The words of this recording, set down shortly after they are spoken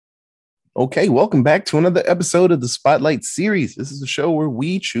Okay, welcome back to another episode of the Spotlight series. This is a show where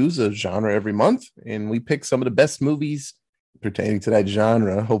we choose a genre every month and we pick some of the best movies pertaining to that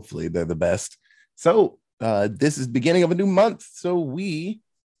genre. Hopefully, they're the best. This is the beginning of a new month. So, we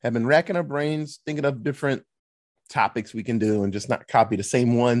have been racking our brains thinking of different topics we can do and just not copy the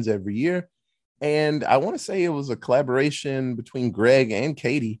same ones every year. And I want to say it was a collaboration between Greg and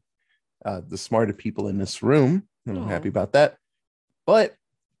Katie, the smarter people in this room. And I'm happy about that. But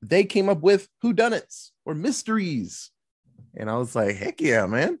they came up with whodunits or mysteries. And I was like, heck yeah,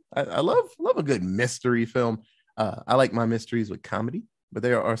 man. I love a good mystery film. I like my mysteries with comedy, but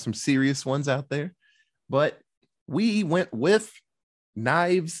there are some serious ones out there. But we went with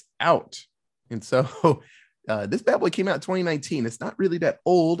Knives Out. And so this bad boy came out in 2019. It's not really that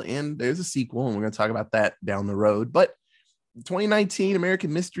old, and there's a sequel, and we're going to talk about that down the road. But 2019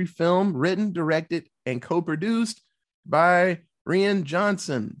 American mystery film, written, directed, and co-produced by Rian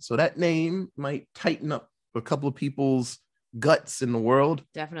Johnson. So that name might tighten up a couple of people's guts in the world.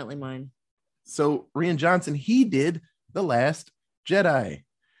 Definitely mine. So Rian Johnson, he did The Last Jedi.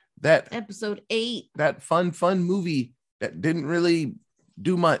 That episode 8. That fun movie that didn't really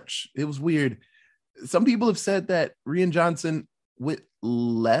do much. It was weird. Some people have said that Rian Johnson, with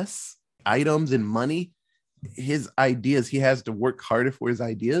less items and money, his ideas, he has to work harder for his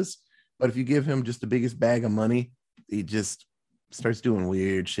ideas. But if you give him just the biggest bag of money, he just starts doing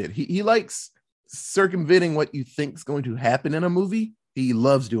weird shit. He likes circumventing what you think is going to happen in a movie. He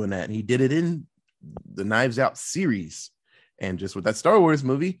loves doing that. He did it in the Knives Out series. And just with that Star Wars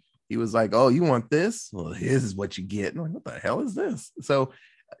movie, he was like, oh, you want this? Well, this is what you get. And I'm like, what the hell is this? So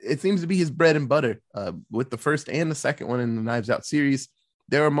it seems to be his bread and butter. With the first and the second one in the Knives Out series,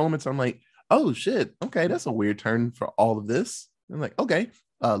 there are moments I'm like, oh shit, okay, that's a weird turn for all of this. And I'm like, okay,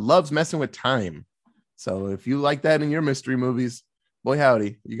 loves messing with time. So if you like that in your mystery movies, boy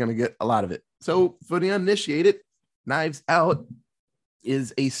howdy, you're going to get a lot of it. So for the uninitiated, Knives Out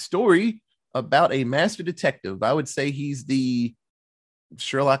is a story about a master detective. I would say he's the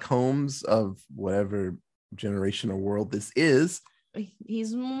Sherlock Holmes of whatever generation or world this is.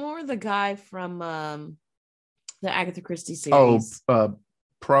 He's more the guy from the Agatha Christie series.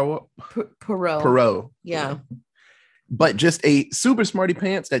 Poirot. Yeah. But just a super smarty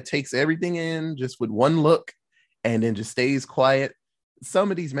pants that takes everything in just with one look and then just stays quiet. Some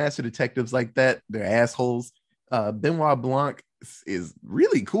of these master detectives like that, they're assholes. Benoit Blanc is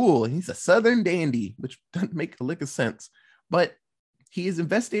really cool. He's a Southern dandy, which doesn't make a lick of sense. But he is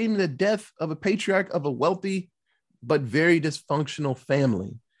investigating the death of a patriarch of a wealthy but very dysfunctional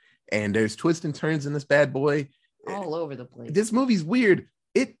family. And there's twists and turns in this bad boy. All over the place. This movie's weird.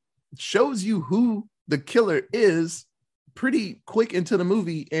 It shows you who the killer is pretty quick into the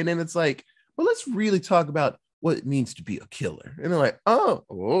movie, and then it's like, well, let's really talk about what it means to be a killer. And they're like,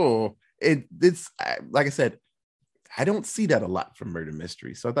 it's like I said, I don't see that a lot from murder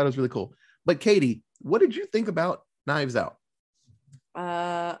mystery, so I thought it was really cool. But Katie, what did you think about Knives Out?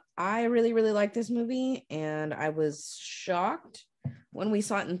 I really like this movie, and I was shocked when we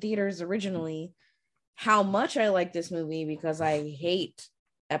saw it in theaters originally how much I like this movie, because I hate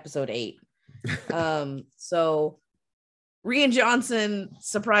episode 8. So Rian Johnson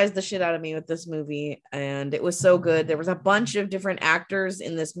surprised the shit out of me with this movie, and it was so good. There was a bunch of different actors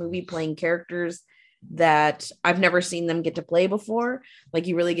in this movie playing characters that I've never seen them get to play before. Like,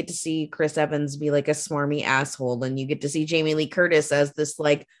 you really get to see Chris Evans be like a smarmy asshole, and you get to see Jamie Lee Curtis as this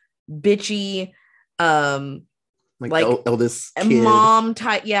like bitchy like eldest kid. Mom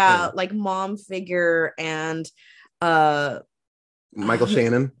type, like mom figure. And Michael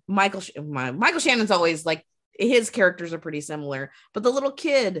Shannon. Michael Shannon's always like, his characters are pretty similar, but the little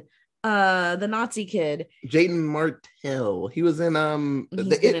kid, the Nazi kid, Jaden Martell, he was in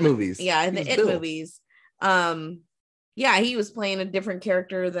the It movies. Yeah, in the It movies. Yeah, he was playing a different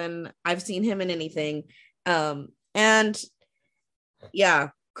character than I've seen him in anything. And yeah,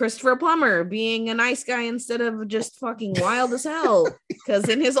 Christopher Plummer being a nice guy instead of just fucking wild as hell, because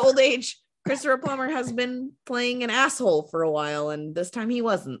in his old age, Christopher Plummer has been playing an asshole for a while, and this time he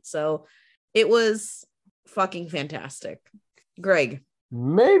wasn't. So it was fucking fantastic. Greg,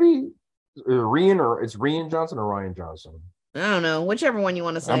 maybe it's Rian Johnson or Rian Johnson. I don't know, whichever one you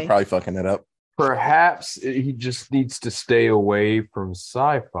want to say. I'm probably fucking it up. Perhaps he just needs to stay away from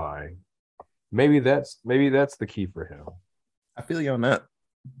sci-fi. Maybe that's the key for him. I feel you on that,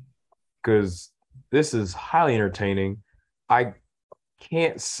 because this is highly entertaining. I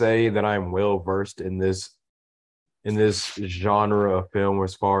can't say that I'm well versed in this genre of film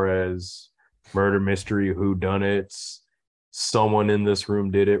as far as murder mystery, whodunits, someone in this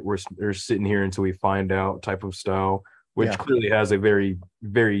room did it, we're sitting here until we find out type of style. which Yeah. clearly has a very,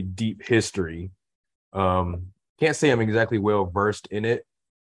 very deep history. Can't say I'm exactly well versed in it,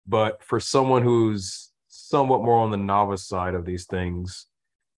 but for someone who's somewhat more on the novice side of these things,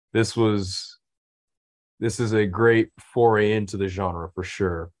 this was this is a great foray into the genre for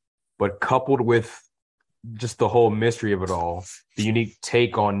sure. But coupled with just the whole mystery of it all, the unique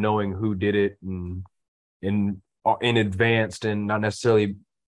take on knowing who did it and in advance, and not necessarily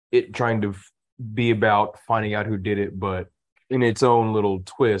it trying to be about finding out who did it, but in its own little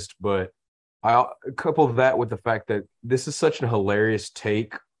twist. But I couple that with the fact that this is such a hilarious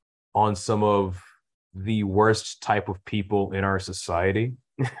take on some of the worst type of people in our society,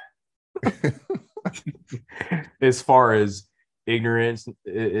 as far as ignorance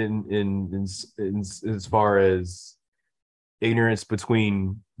in as far as ignorance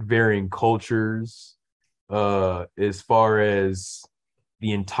between varying cultures, as far as the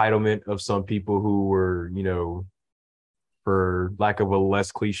entitlement of some people who were, for lack of a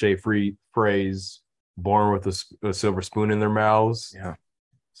less cliche free phrase, born with a silver spoon in their mouths. Yeah.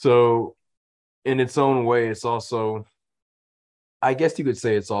 So in its own way, it's also, I guess you could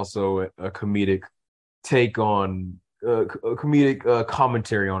say, it's also a comedic take on a comedic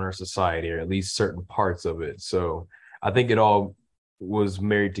commentary on our society, or at least certain parts of it. So I think it all was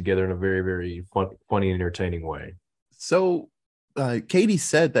married together in a very, very funny and entertaining way. So Katie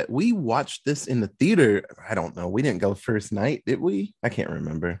said that we watched this in the theater. I don't know. We didn't go first night, did we? I can't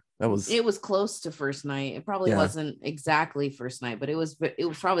remember. It was close to first night. It probably wasn't exactly first night, but it was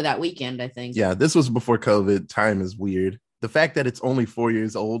probably that weekend, I think. Yeah, this was before COVID. Time is weird. The fact that it's only 4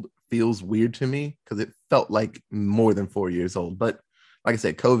 years old feels weird to me because it felt like more than 4 years old. But like I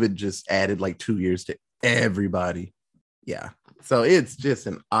said, COVID just added like 2 years to everybody. Yeah. So it's just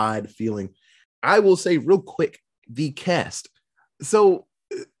an odd feeling. I will say real quick, the cast. So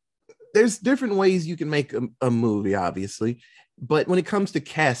there's different ways you can make a movie, obviously. But when it comes to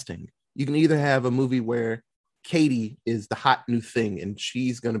casting, you can either have a movie where Katie is the hot new thing and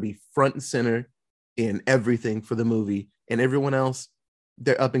she's going to be front and center in everything for the movie, and everyone else,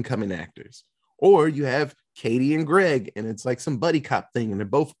 they're up and coming actors. Or you have Katie and Greg, and it's like some buddy cop thing, and they're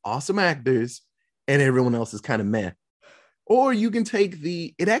both awesome actors, and everyone else is kind of meh. Or you can take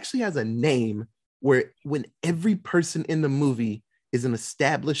it actually has a name where when every person in the movie is an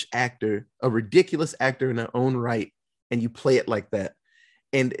established actor, a ridiculous actor in their own right, and you play it like that.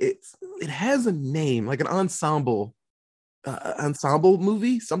 And it has a name, like an ensemble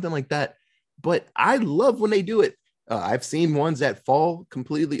movie, something like that. But I love when they do it. I've seen ones that fall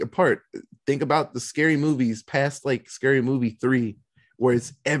completely apart. Think about the scary movies past like Scary Movie 3, where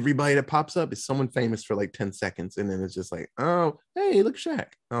it's everybody that pops up is someone famous for like 10 seconds. And then it's just like, oh, hey, look, Shaq.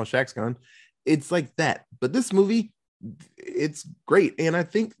 Oh, Shaq's gone. It's like that. But this movie, it's great. And I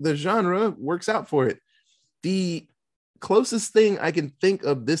think the genre works out for it. The closest thing I can think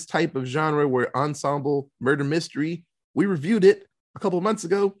of this type of genre where ensemble murder mystery, we reviewed it a couple of months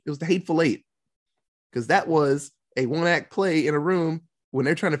ago. It was The Hateful Eight, because that was a one-act play in a room when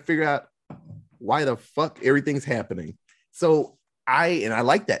they're trying to figure out why the fuck everything's happening. So I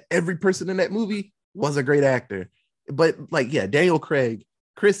like that. Every person in that movie was a great actor. But like, yeah, Daniel Craig,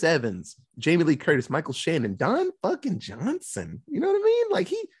 Chris Evans, Jamie Lee Curtis, Michael Shannon, Don fucking Johnson. You know what I mean? Like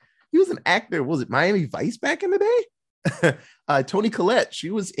he was an actor. Was it Miami Vice back in the day? Toni Collette, she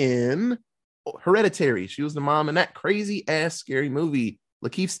was in Hereditary. She was the mom in that crazy ass scary movie.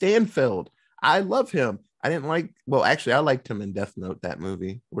 Lakeith Stanfield, I love him. I liked him in Death Note, that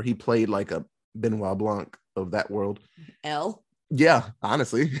movie where he played like a Benoit Blanc of that world. L. Yeah,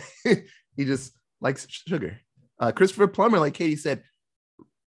 honestly, he just likes sugar. Christopher Plummer, like Katie said,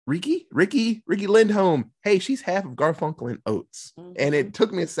 Ricky Lindholm. Hey, she's half of Garfunkel and Oates. Mm-hmm. And it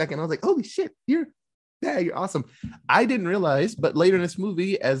took me a second. I was like, holy shit, you're awesome. I didn't realize, but later in this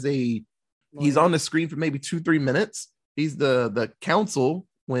movie, he's on the screen for maybe 2-3 minutes. He's the counsel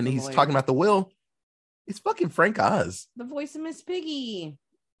when he's talking about the will. It's fucking Frank Oz, the voice of Miss Piggy.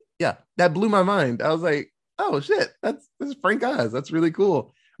 Yeah, that blew my mind. I was like, oh shit, that's Frank Oz. That's really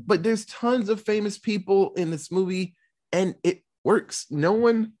cool. But there's tons of famous people in this movie, and it works. No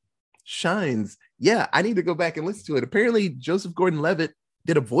one shines. Yeah, I need to go back and listen to it. Apparently, Joseph Gordon-Levitt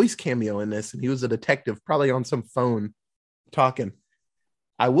did a voice cameo in this, and he was a detective, probably on some phone talking.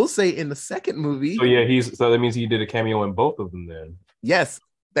 I will say in the second movie. So yeah, so that means he did a cameo in both of them then. Yes.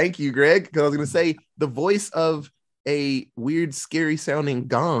 Thank you, Greg. Because I was going to say the voice of a weird, scary sounding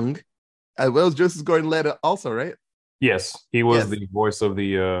gong, as well as Joseph Gordon-Levitt also, right? Yes, he was the voice of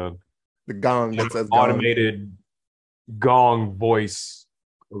the gong that says automated gong voice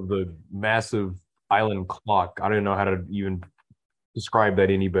of the massive island clock. I don't know how to even describe that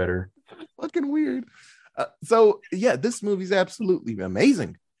any better. Fucking weird. So yeah, this movie's absolutely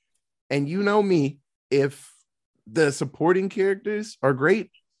amazing. And you know me, if the supporting characters are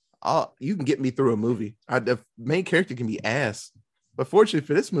great, you can get me through a movie. The main character can be ass, but fortunately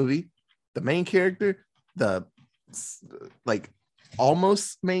for this movie, the main character, the like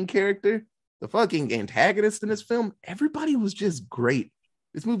almost main character, the fucking antagonist in this film, everybody was just great.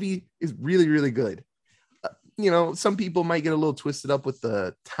 This movie is really, really good. Some people might get a little twisted up with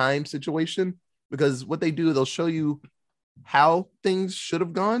the time situation because what they do, they'll show you how things should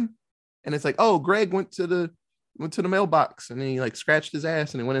have gone, and it's like, oh, Greg went to the mailbox and he like scratched his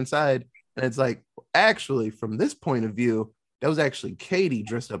ass and he went inside, and it's like, actually, from this point of view, that was actually Katie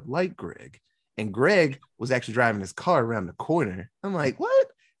dressed up like Greg, and Greg was actually driving his car around the corner. I'm like, what?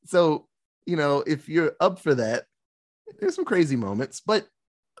 So if you're up for that, there's some crazy moments, but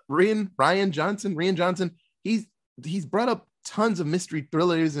Rian Johnson, he's brought up tons of mystery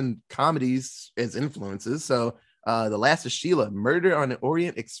thrillers and comedies as influences. So The Last of Sheila, Murder on the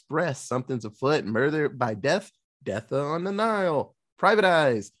Orient Express, Something's Afoot, Murder by Death, Death on the Nile, Private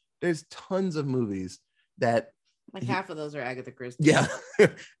Eyes. There's tons of movies that half of those are Agatha Christie. Yeah.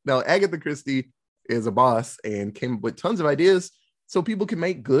 No, Agatha Christie is a boss and came up with tons of ideas so people can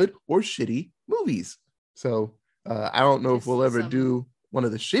make good or shitty movies. So I don't know if we'll ever do one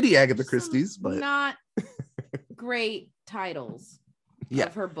of the shitty Agatha Christie's, but not great titles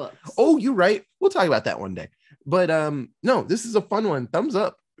of her books. Oh, you're right. We'll talk about that one day. But no, this is a fun one. Thumbs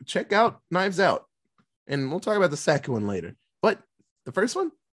up. Check out Knives Out. And we'll talk about the second one later. But the first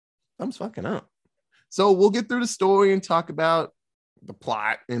one, thumbs fucking up. So we'll get through the story and talk about the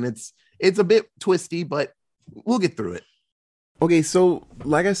plot. And it's a bit twisty, but we'll get through it. Okay, so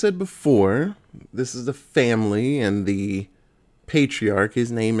like I said before, this is the family and the patriarch.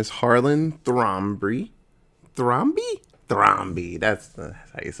 His name is Harlan Thrombey. Thrombey. That's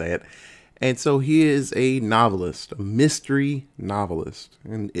how you say it. And so he is a novelist, a mystery novelist.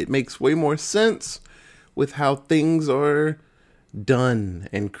 And it makes way more sense with how things are done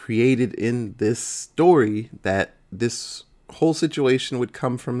and created in this story that this whole situation would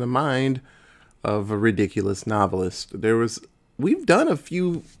come from the mind of a ridiculous novelist. We've done a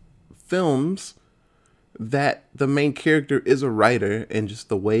few films that the main character is a writer, and just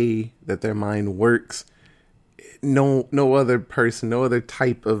the way that their mind works, no other person, no other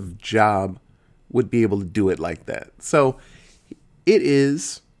type of job would be able to do it like that. So it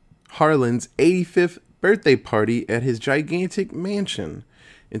is Harlan's 85th birthday party at his gigantic mansion.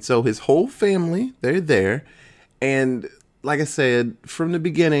 And so his whole family, they're there. And like I said, from the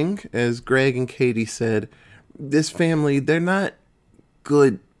beginning, as Greg and Katie said, this family, they're not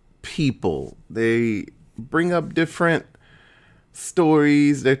good people. They bring up different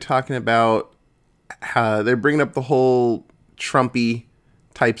stories. They're talking about how they're bringing up the whole Trumpy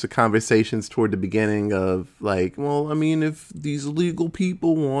types of conversations toward the beginning of like, well, I mean, if these illegal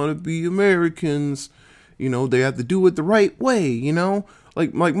people want to be Americans, they have to do it the right way,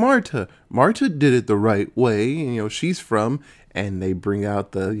 like Marta did it the right way, and she's from, and they bring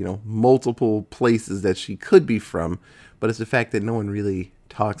out the multiple places that she could be from, but it's the fact that no one really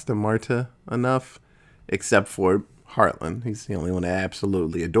talks to Marta enough, except for Harlan. He's the only one that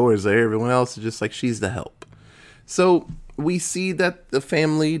absolutely adores her. Everyone else is just like, she's the help. So we see that the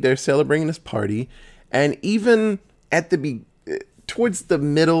family, they're celebrating this party, and even at towards the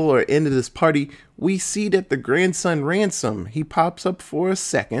middle or end of this party, we see that the grandson Ransom, he pops up for a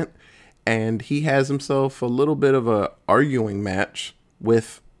second, and he has himself a little bit of a arguing match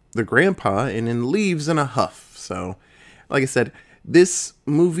with the grandpa, and then leaves in a huff. So, like I said, this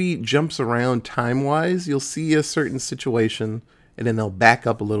movie jumps around time-wise. You'll see a certain situation, and then they'll back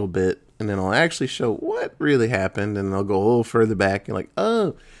up a little bit, and then I'll actually show what really happened, and they'll go a little further back, and like,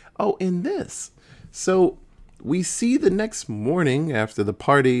 oh, in this. So we see the next morning after the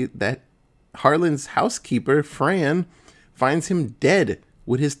party that Harlan's housekeeper, Fran, finds him dead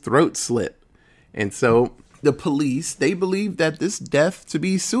with his throat slit. And so the police, they believe that this death to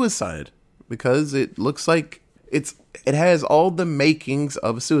be suicide because it looks like it has all the makings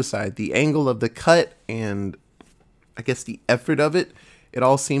of a suicide. The angle of the cut and I guess the effort of it, it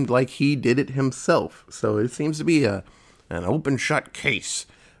all seemed like he did it himself. So it seems to be an open shut case.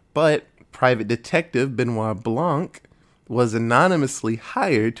 But private detective Benoit Blanc was anonymously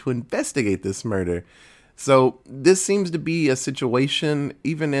hired to investigate this murder. So this seems to be a situation,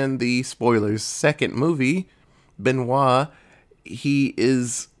 even in the spoilers second movie, Benoit, he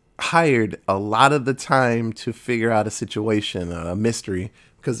is hired a lot of the time to figure out a situation, a mystery,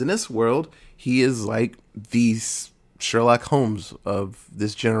 because in this world, he is like the Sherlock Holmes of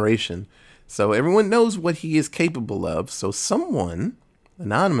this generation. So everyone knows what he is capable of. So someone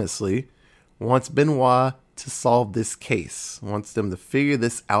anonymously wants Benoit to solve this case, wants them to figure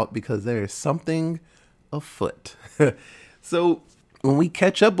this out because there is something afoot. So when we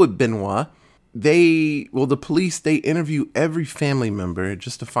catch up with Benoit, the police, they interview every family member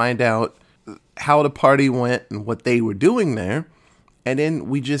just to find out how the party went and what they were doing there. And then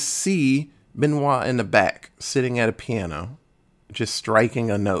we just see Benoit in the back sitting at a piano, just striking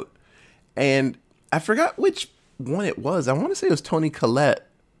a note. And I forgot which one it was. I want to say it was Toni Collette.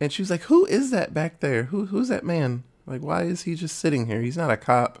 And she was like, who is that back there? Who's that man? Like, why is he just sitting here? He's not a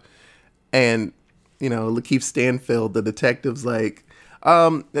cop. And, Lakeith Stanfield, the detective's like,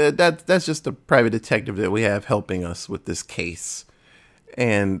 that's just a private detective that we have helping us with this case.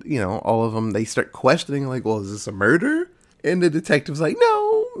 And, all of them, they start questioning, like, well, is this a murder? And the detective's like,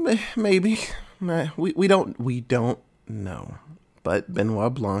 no, maybe. We don't know. But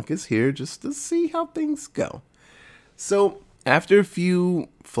Benoit Blanc is here just to see how things go. So after a few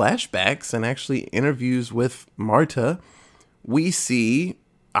flashbacks and actually interviews with Marta, we see,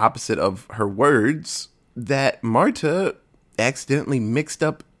 opposite of her words, that Marta accidentally mixed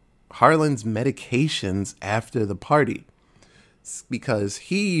up Harlan's medications after the party. Because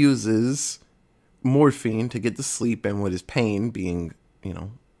he uses morphine to get to sleep and with his pain being,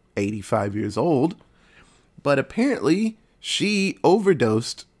 85 years old. But apparently she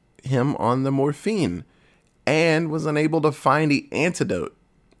overdosed him on the morphine and was unable to find the antidote.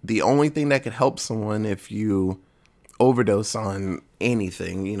 The only thing that could help someone if you overdose on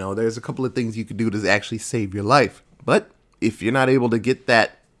anything, there's a couple of things you could do to actually save your life. But if you're not able to get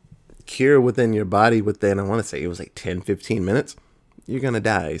that cure within your body within, I want to say it was like 10, 15 minutes, you're going to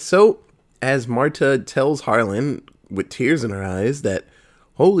die. So as Marta tells Harlan with tears in her eyes that,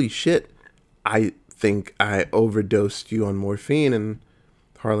 holy shit, I think I overdosed you on morphine. And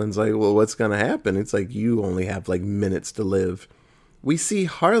Harlan's like, well, what's going to happen? It's like, you only have like minutes to live. We see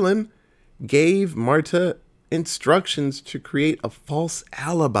Harlan gave Marta instructions to create a false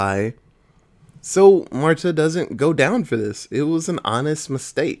alibi. So Marta doesn't go down for this. It was an honest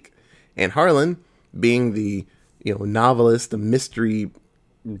mistake. And Harlan, being the, novelist, the mystery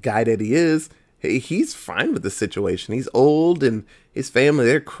guy that he is, he's fine with the situation. He's old and his family,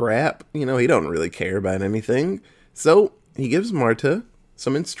 they're crap. He don't really care about anything. So he gives Marta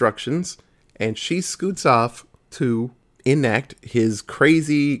some instructions and she scoots off to enact his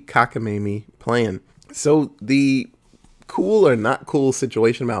crazy cockamamie plan. So the cool or not cool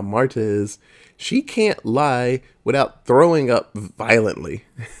situation about Marta is she can't lie without throwing up violently.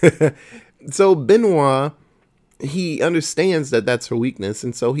 So Benoit, he understands that that's her weakness.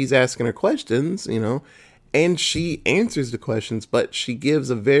 And so he's asking her questions, and she answers the questions, but she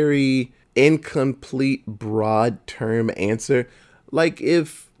gives a very incomplete, broad term answer. Like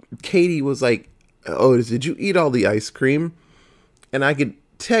if Katie was like, oh, did you eat all the ice cream? And I could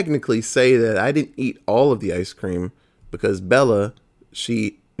technically say that I didn't eat all of the ice cream because Bella,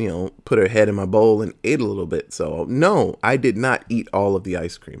 she, put her head in my bowl and ate a little bit. So no, I did not eat all of the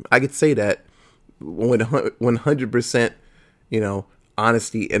ice cream. I could say that with 100%,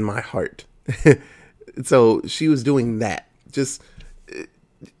 honesty in my heart. So she was doing that. Just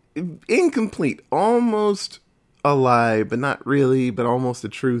incomplete, almost a lie, but not really, but almost the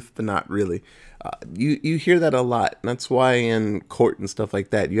truth, but not really. You hear that a lot. And that's why in court and stuff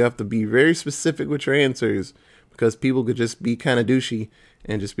like that, you have to be very specific with your answers because people could just be kind of douchey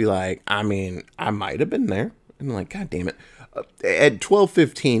and just be like, I might have been there. And like, God damn it. At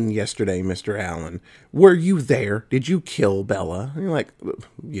 12:15 yesterday, Mr. Allen, were you there? Did you kill Bella? And you're like,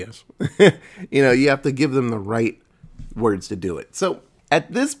 yes. You have to give them the right words to do it. So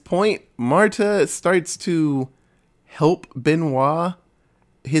at this point, Marta starts to help Benoit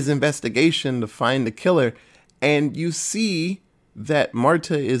his investigation to find the killer. And you see that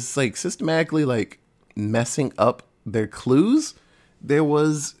Marta is like systematically like messing up their clues. There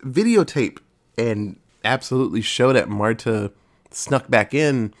was videotape and absolutely show that Marta snuck back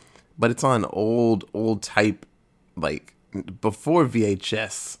in, but it's on old type, like before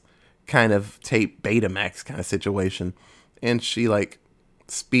VHS kind of tape, Betamax kind of situation. And she like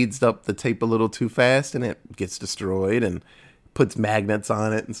speeds up the tape a little too fast and it gets destroyed and puts magnets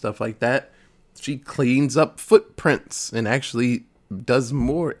on it and stuff like that. She cleans up footprints and actually does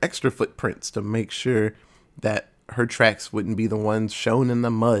more extra footprints to make sure that her tracks wouldn't be the ones shown in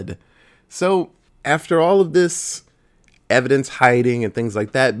the mud. So after all of this evidence hiding and things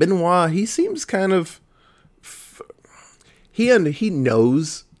like that, Benoit, he seems kind of, he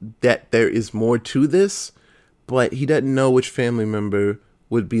knows that there is more to this, but he doesn't know which family member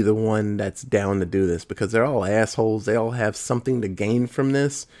would be the one that's down to do this because they're all assholes. They all have something to gain from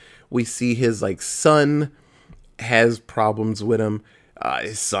this. We see his like son has problems with him.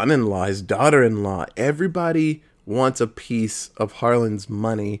 his son-in-law, his daughter-in-law, everybody wants a piece of Harlan's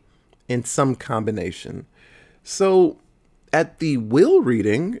money in some combination. So at the will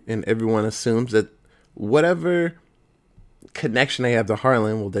reading, and everyone assumes that whatever connection they have to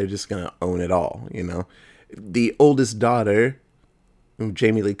Harlan, well, they're just going to own it all, you know. The oldest daughter,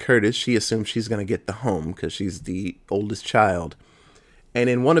 Jamie Lee Curtis, she assumes she's going to get the home because she's the oldest child. And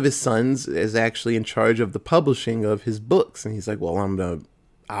then one of his sons is actually in charge of the publishing of his books. And he's like, well, I'm going to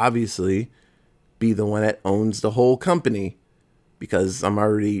obviously be the one that owns the whole company because I'm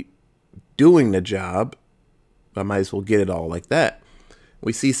already doing the job. I might as well get it all like that.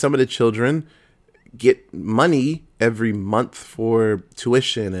 We see some of the children get money every month for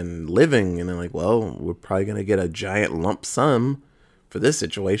tuition and living. And they're like, well, we're probably going to get a giant lump sum for this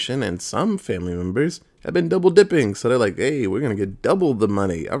situation. And some family members have been double dipping. So they're like, hey, we're going to get double the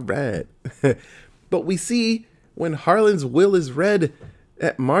money. All right. But we see when Harlan's will is read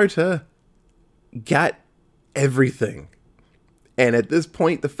that Marta got everything. And at this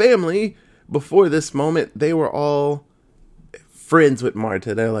point, the family, before this moment, they were all friends with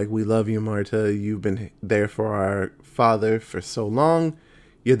Marta. They're like, we love you, Marta. You've been there for our father for so long.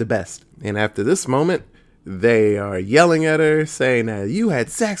 You're the best. And after this moment, they are yelling at her, saying that you had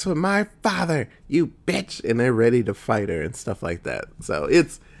sex with my father, you bitch. And they're ready to fight her and stuff like that. So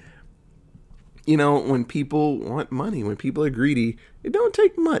it's, you know, when people want money, when people are greedy, it don't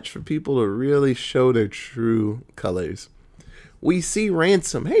take much for people to really show their true colors. We see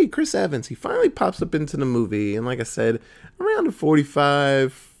Ransom. Hey, Chris Evans. He finally pops up into the movie. And like I said, around the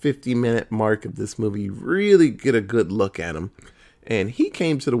 45, 50-minute mark of this movie, you really get a good look at him. And he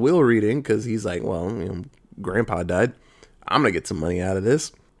came to the will reading because he's like, well, you know, Grandpa died. I'm going to get some money out of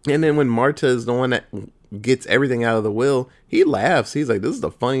this. And then when Marta is the one that gets everything out of the will, he laughs. He's like, this is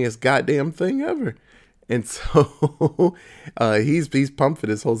the funniest goddamn thing ever. And so he's pumped for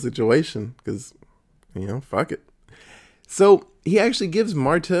this whole situation because, you know, fuck it. So he actually gives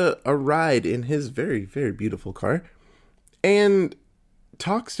Marta a ride in his very, very beautiful car and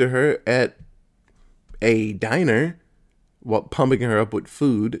talks to her at a diner while pumping her up with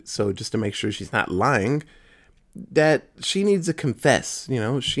food. So just to make sure she's not lying, that she needs to confess, you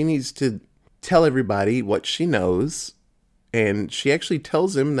know, she needs to tell everybody what she knows. And she actually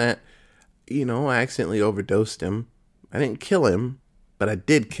tells him that, you know, I accidentally overdosed him. I didn't kill him, but I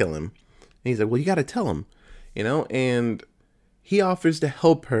did kill him. And he's like, well, you got to tell him. You know, and he offers to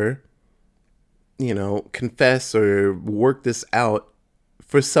help her, you know, confess or work this out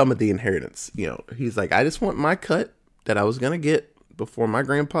for some of the inheritance. You know, he's like, I just want my cut that I was going to get before my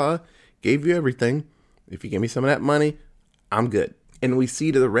grandpa gave you everything. If you give me some of that money, I'm good. And we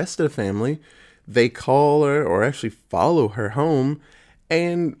see to the rest of the family, they call her or actually follow her home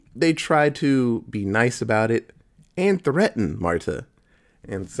and they try to be nice about it and threaten Marta.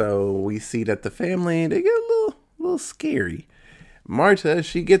 And so we see that the family, they get a little scary. Marta,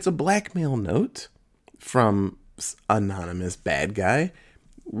 she gets a blackmail note from anonymous bad guy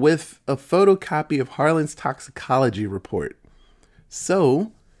with a photocopy of Harlan's toxicology report.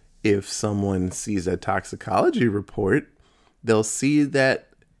 So if someone sees a toxicology report, they'll see that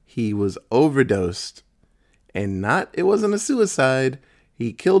he was overdosed and it wasn't a suicide.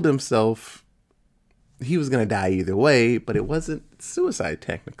 He killed himself. He was going to die either way, but it wasn't suicide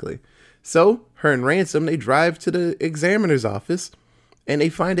technically. So her and Ransom, they drive to the examiner's office and they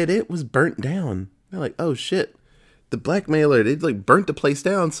find that it was burnt down. They're like, oh shit, the blackmailer, they like burnt the place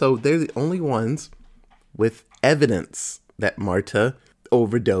down. So they're the only ones with evidence that Marta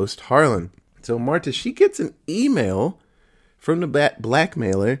overdosed Harlan. So Marta, she gets an email from the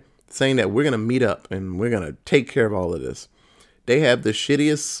blackmailer saying that we're going to meet up and we're going to take care of all of this. They have the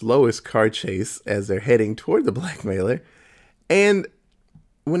shittiest, slowest car chase as they're heading toward the blackmailer. And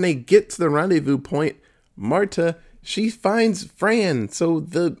when they get to the rendezvous point, Marta, she finds Fran. So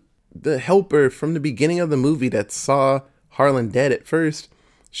the helper from the beginning of the movie that saw Harlan dead at first,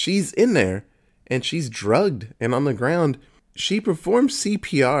 she's in there and she's drugged and on the ground. She performs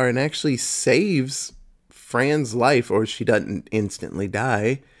CPR and actually saves Fran's life, or she doesn't instantly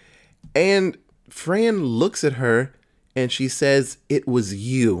die. And Fran looks at her and she says, it was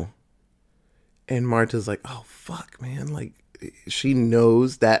you. And Marta's like, oh, fuck, man. Like, she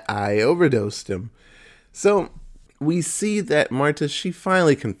knows that I overdosed him. So we see that Marta, she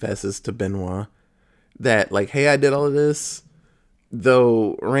finally confesses to Benoit that, like, hey, I did all of this.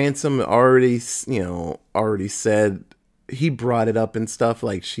 Though Ransom already said, he brought it up and stuff,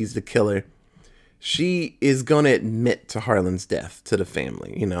 like she's the killer. She is going to admit to Harlan's death to the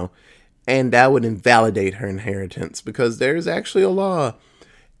family, you know. And that would invalidate her inheritance because there's actually a law.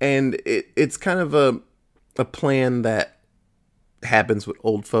 And it's kind of a plan that happens with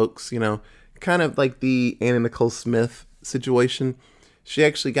old folks, kind of like the Anna Nicole Smith situation. She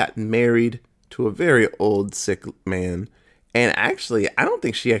actually got married to a very old, sick man. And actually, I don't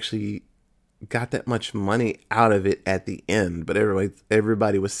think she actually got that much money out of it at the end. But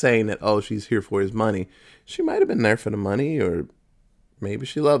everybody was saying that, oh, she's here for his money. She might have been there for the money, or maybe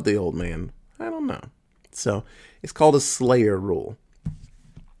she loved the old man. I don't know. So it's called a Slayer rule.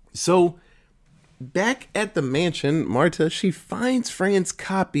 So back at the mansion, Marta, she finds Fran's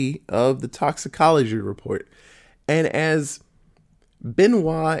copy of the toxicology report. And as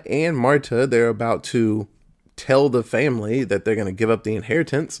Benoit and Marta, they're about to tell the family that they're going to give up the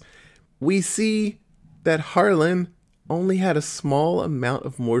inheritance, we see that Harlan only had a small amount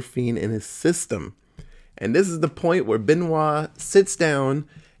of morphine in his system. And this is the point where Benoit sits down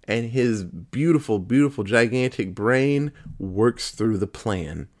and his beautiful, beautiful, gigantic brain works through the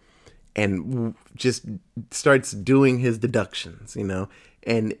plan and just starts doing his deductions,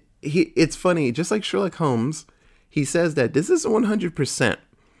 And it's funny, just like Sherlock Holmes, he says that this is 100%.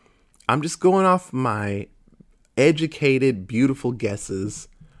 I'm just going off my educated, beautiful guesses,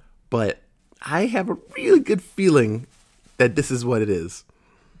 but I have a really good feeling that this is what it is.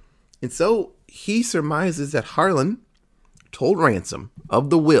 And so he surmises that Harlan told Ransom of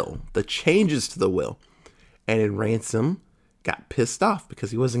the will, the changes to the will, and then Ransom got pissed off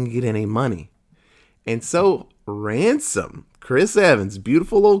because he wasn't going to get any money. And so Ransom, Chris Evans,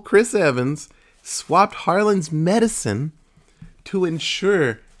 beautiful old Chris Evans, swapped Harlan's medicine to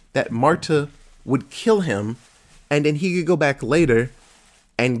ensure that Marta would kill him, and then he could go back later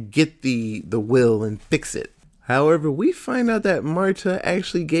and get the will and fix it. However, we find out that Marta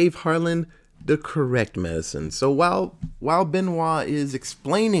actually gave Harlan the correct medicine. So while Benoit is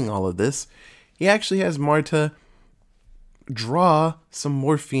explaining all of this, he actually has Marta draw some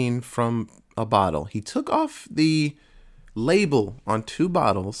morphine from a bottle. He took off the label on 2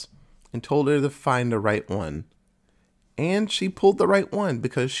 bottles and told her to find the right one. And she pulled the right one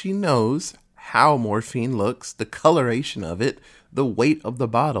because she knows how morphine looks, the coloration of it, the weight of the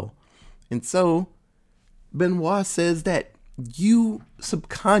bottle. And so Benoit says that you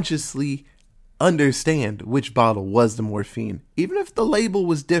subconsciously understand which bottle was the morphine. Even if the label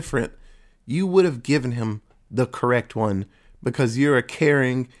was different, you would have given him the correct one because you're a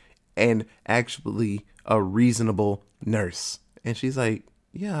caring and actually a reasonable nurse. And she's like,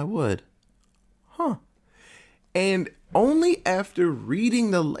 yeah, I would. Huh. And only after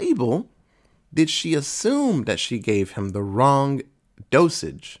reading the label did she assume that she gave him the wrong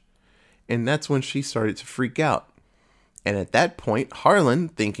dosage. And that's when she started to freak out. And at that point, Harlan,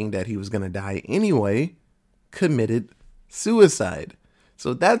 thinking that he was going to die anyway, committed suicide.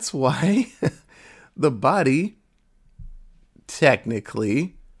 So that's why the body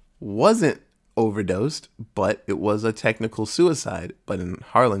technically wasn't overdosed, but it was a technical suicide. But in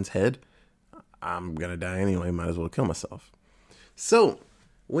Harlan's head, I'm going to die anyway, might as well kill myself. So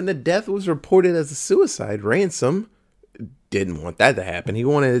when the death was reported as a suicide, Ransom didn't want that to happen. He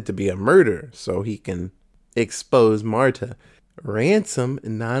wanted it to be a murder so he can expose Marta. Ransom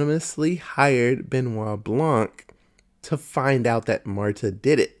anonymously hired Benoit Blanc to find out that Marta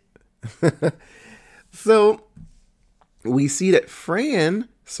did it. So we see that Fran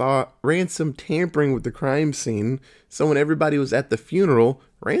saw Ransom tampering with the crime scene. So when everybody was at the funeral,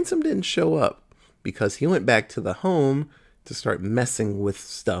 Ransom didn't show up because he went back to the home to start messing with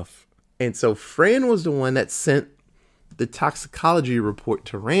stuff. And so Fran was the one that sent the toxicology report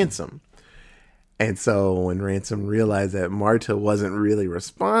to Ransom. And so when Ransom realized that Marta wasn't really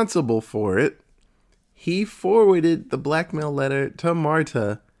responsible for it, he forwarded the blackmail letter to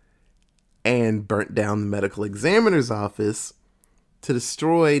Marta and burnt down the medical examiner's office to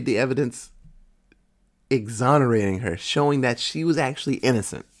destroy the evidence exonerating her, showing that she was actually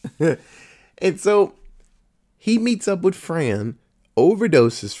innocent. And so he meets up with Fran,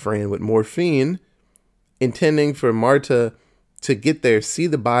 overdoses Fran with morphine, intending for Marta to get there, see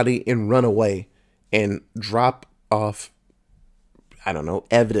the body, and run away and drop off,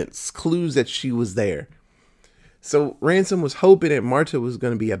 evidence, clues that she was there. So Ransom was hoping that Marta was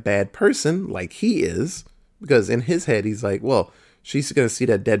going to be a bad person, like he is, because in his head, he's like, well, she's going to see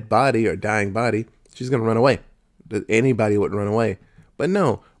that dead body or dying body. She's going to run away. Anybody would run away. But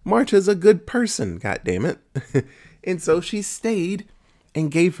no, Marta's a good person, goddammit. And so she stayed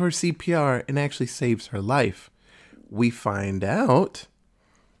and gave her CPR and actually saves her life. We find out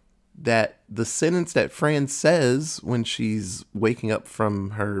that the sentence that Fran says when she's waking up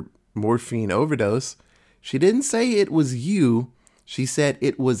from her morphine overdose, she didn't say it was you. She said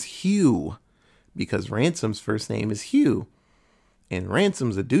it was Hugh, because Ransom's first name is Hugh. And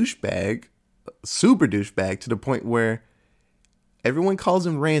Ransom's a douchebag, super douchebag, to the point where everyone calls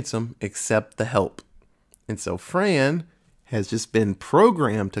him Ransom except the help. And so Fran has just been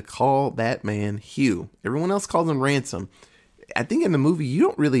programmed to call that man Hugh. Everyone else calls him Ransom. I think in the movie, you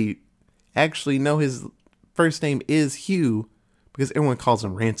don't really actually know his first name is Hugh because everyone calls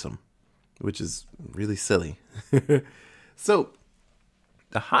him Ransom, which is really silly. So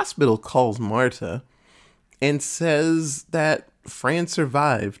the hospital calls Marta and says that Fran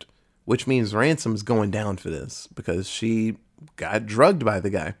survived, which means Ransom's going down for this because she got drugged by the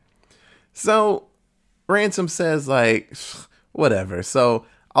guy. So Ransom says, like, whatever. So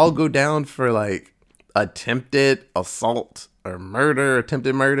I'll go down for, like, attempted assault or murder,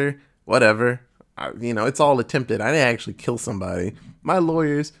 attempted murder, whatever. It's all attempted. I didn't actually kill somebody. My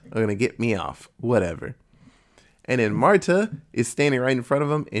lawyers are going to get me off, whatever. And then Marta is standing right in front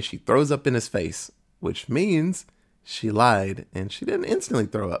of him and she throws up in his face, which means she lied and she didn't instantly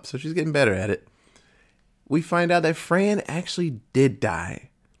throw up. So she's getting better at it. We find out that Fran actually did die.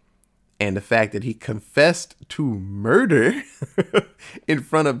 And the fact that he confessed to murder in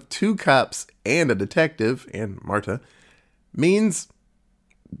front of 2 cops and a detective and Marta means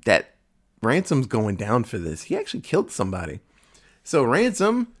that Ransom's going down for this. He actually killed somebody. So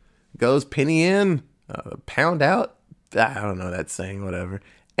Ransom goes penny in, pound out. I don't know that saying, whatever.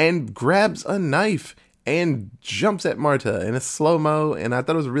 And grabs a knife and jumps at Marta in a slow-mo. And I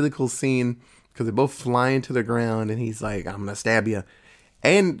thought it was a really cool scene because they're both flying to the ground and he's like, I'm going to stab you.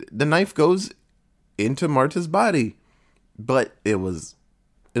 And the knife goes into Marta's body. But it was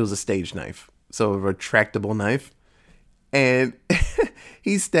a stage knife. So a retractable knife. And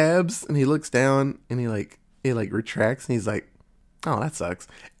he stabs and he looks down and it retracts and he's like, oh, that sucks.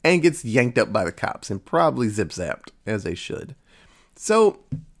 And gets yanked up by the cops and probably zip-zapped, as they should. So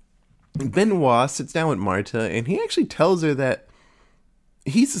Benoit sits down with Marta and he actually tells her that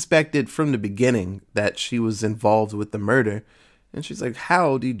he suspected from the beginning that she was involved with the murder. And she's like,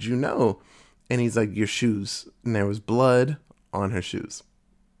 how did you know? And he's like, your shoes. And there was blood on her shoes.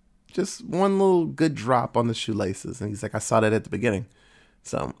 Just one little good drop on the shoelaces. And he's like, I saw that at the beginning.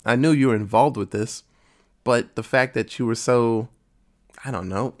 So I knew you were involved with this. But the fact that you were so, I don't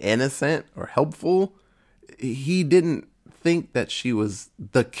know, innocent or helpful, he didn't think that she was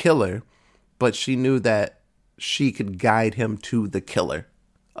the killer. But she knew that she could guide him to the killer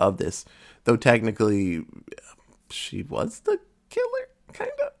of this. Though technically, she was the killer,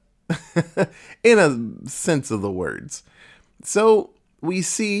 kind of. In a sense of the words. So we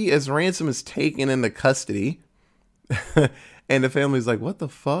see as Ransom is taken into custody and the family's like, what the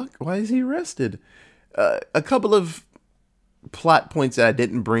fuck? Why is he arrested? A couple of plot points that I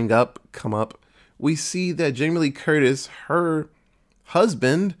didn't bring up come up. We see that Jamie Lee Curtis, her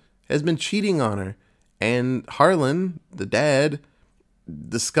husband, has been cheating on her. And Harlan, the dad,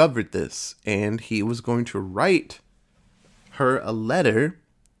 discovered this. And he was going to write her a letter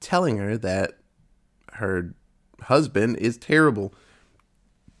telling her that her husband is terrible.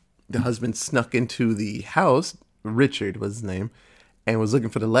 The husband snuck into the house, Richard was his name, and was looking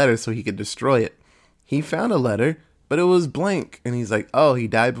for the letter so he could destroy it. He found a letter, but it was blank. And he's like, oh, he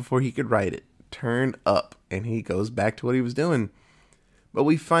died before he could write it. Turn up. And he goes back to what he was doing. But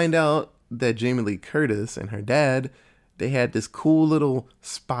we find out that Jamie Lee Curtis and her dad, they had this cool little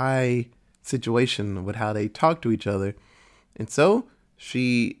spy situation with how they talk to each other. And so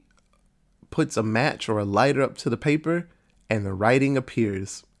she puts a match or a lighter up to the paper and the writing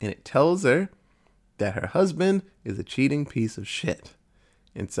appears. And it tells her that her husband is a cheating piece of shit.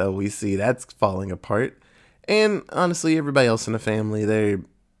 And so we see that's falling apart. And honestly, everybody else in the family, they're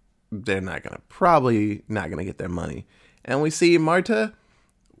probably not gonna get their money. And we see Marta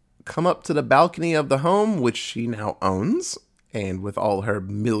come up to the balcony of the home, which she now owns. And with all her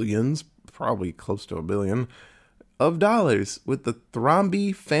millions, probably close to $1 billion of dollars, with the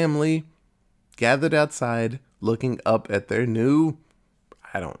Thromby family gathered outside looking up at their new,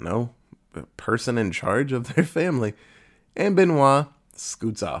 I don't know, person in charge of their family. And Benoit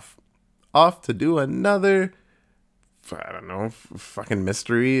scoots off to do another, I don't know, fucking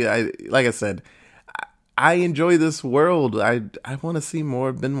mystery. Like I said, I enjoy this world. I want to see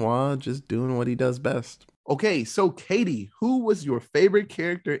more Benoit just doing what he does best. Okay, so Katie, who was your favorite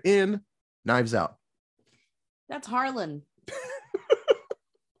character in Knives Out? That's Harlan.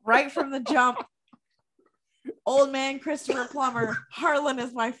 Right from the jump. Old man Christopher Plummer. Harlan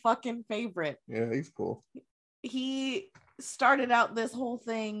is my fucking favorite. Yeah, he's cool. He started out this whole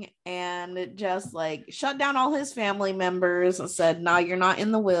thing and just like shut down all his family members and said, no, you're not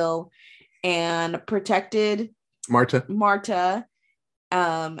in the will, and protected Marta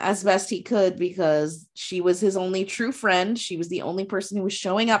as best he could because she was his only true friend. She was the only person who was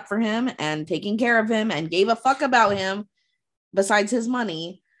showing up for him and taking care of him and gave a fuck about him. besides his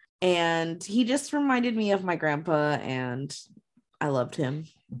money. And he just reminded me of my grandpa, and I loved him.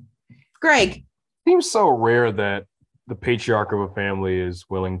 Greg. Seems so rare that the patriarch of a family is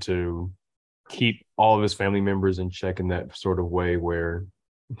willing to keep all of his family members in check in that sort of way where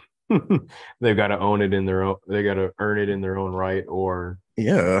they've got to own it in their own, they got to earn it in their own right, or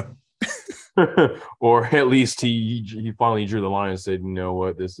Yeah. or at least he finally drew the line and said, you know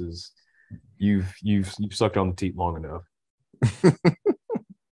what, this is you've sucked on the teat long enough.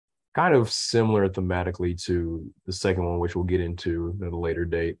 Kind of similar thematically to the second one, which we'll get into at a later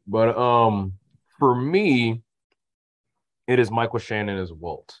date. But for me, it is Michael Shannon as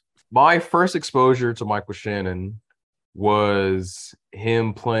Walt. My first exposure to Michael Shannon was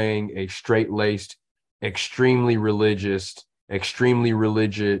him playing a straight-laced, extremely rigid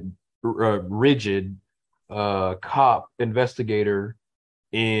cop investigator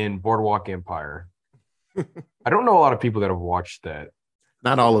in Boardwalk Empire. I don't know a lot of people that have watched that.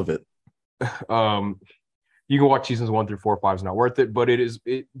 Not all of it. You can watch seasons 1 through 4. 5 is not worth it, but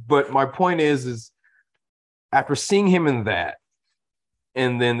but my point is after seeing him in that,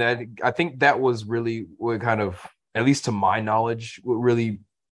 and then that, I think that was really what kind of, at least to my knowledge, what really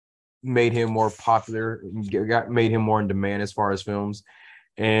made him more popular, made him more in demand as far as films.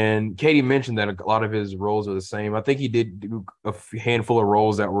 And Katie mentioned that a lot of his roles are the same. I think he did do a handful of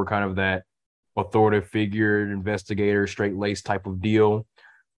roles that were kind of that authoritative figure, investigator, straight-laced type of deal.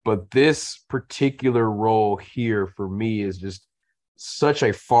 But this particular role here for me is just such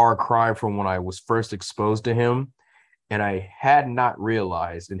a far cry from when I was first exposed to him. And I had not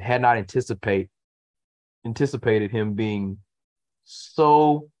realized and had not anticipated him being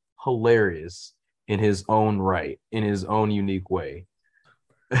so hilarious in his own right, in his own unique way.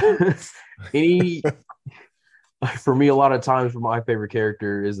 For me, a lot of times, my favorite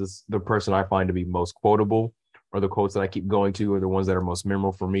character is the person I find to be most quotable, or the quotes that I keep going to, or the ones that are most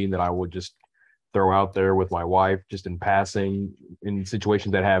memorable for me that I would just throw out there with my wife, just in passing, in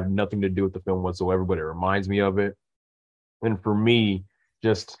situations that have nothing to do with the film whatsoever, but it reminds me of it. And for me,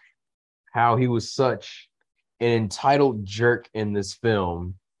 just how he was such an entitled jerk in this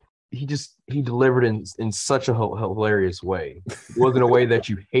film. He delivered in such a hilarious way. It wasn't a way that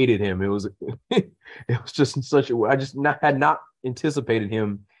you hated him. It was just in such a way. I just had not anticipated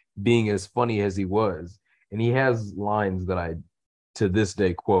him being as funny as he was. And he has lines that I, to this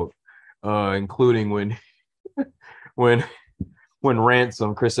day, quote, including when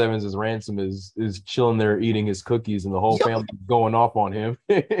Chris Evans as Ransom is chilling there eating his cookies, and the whole family is going off on him.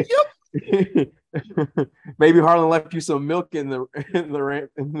 Maybe Harlan left you some milk in the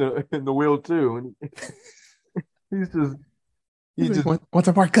wheel too. And he's just want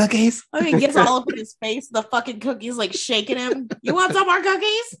some more cookies? I mean, gets all up in his face. The fucking cookies like shaking him. You want some more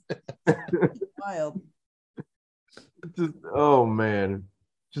cookies? Wild. Oh man,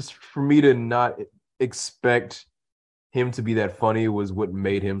 just for me to not expect him to be that funny was what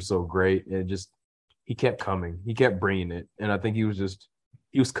made him so great. And he kept coming, he kept bringing it, and I think he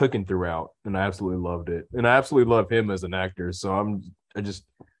was cooking throughout, and I absolutely loved it, and I absolutely love him as an actor. So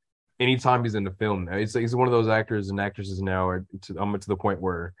anytime he's in the film, he's one of those actors and actresses now. I'm to the point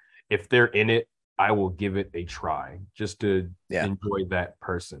where if they're in it, I will give it a try just to enjoy that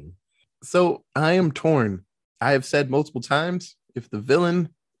person. So I am torn. I have said multiple times, if the villain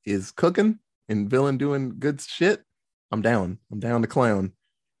is cooking and villain doing good shit, I'm down. I'm down to clown.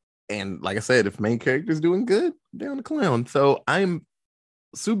 And like I said, if main character is doing good, I'm down to clown. So I'm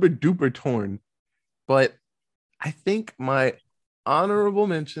super duper torn. But I think my honorable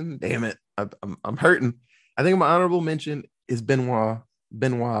mention, damn it, I'm hurting. I think my honorable mention is Benoit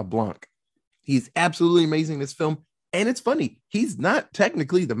Blanc. He's absolutely amazing in this film. And it's funny, he's not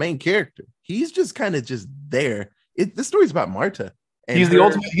technically the main character. He's just kind of just there. The story's about Marta. And he's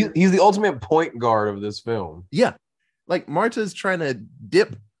the ultimate point guard of this film. Yeah. Like Marta's trying to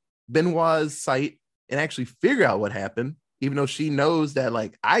dip Benoit's sight and actually figure out what happened, even though she knows that,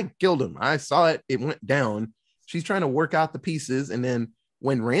 like, I killed him. I saw it. It went down. She's trying to work out the pieces. And then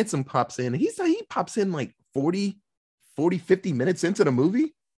when Ransom pops in, he pops in like 40, 50 minutes into the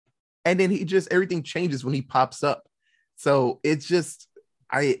movie. And then everything changes when he pops up. So it's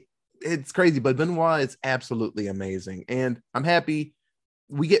crazy, but Benoit is absolutely amazing. And I'm happy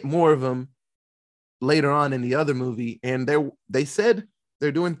we get more of him later on in the other movie. And they said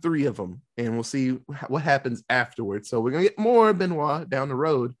they're doing 3 of them, and we'll see what happens afterwards. So we're going to get more Benoit down the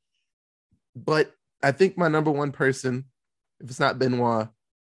road. But I think my number one person, if it's not Benoit,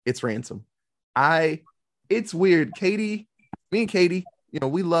 it's Ransom. It's weird. Me and Katie,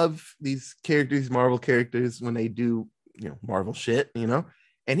 we love these characters, Marvel characters, when they do, Marvel shit,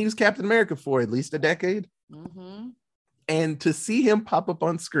 and he was Captain America for at least a decade. Mm-hmm. And to see him pop up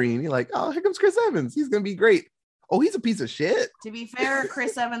on screen, you're like, oh, here comes Chris Evans. He's gonna be great. Oh, he's a piece of shit. To be fair,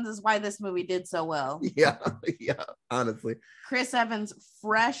 Chris Evans is why this movie did so well. Yeah, honestly. Chris Evans,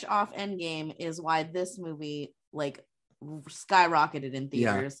 fresh off Endgame, is why this movie like skyrocketed in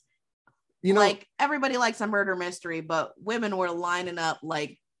theaters. You know, like everybody likes a murder mystery, but women were lining up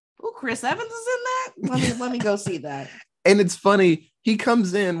like, oh, Chris Evans is in that. Let me go see that. And it's funny. He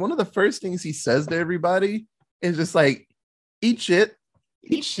comes in. One of the first things he says to everybody is just like, "Eat shit,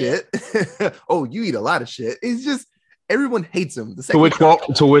 eat shit." Oh, you eat a lot of shit. It's just everyone hates him. To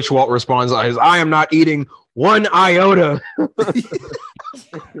which Walt responds, "I am not eating one iota."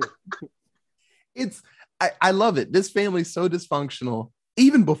 I love it. This family's so dysfunctional.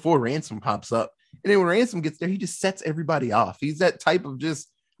 Even before Ransom pops up. And then when Ransom gets there, he just sets everybody off. He's that type of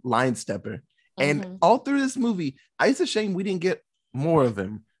just line stepper. And all through this movie, it's a shame we didn't get more of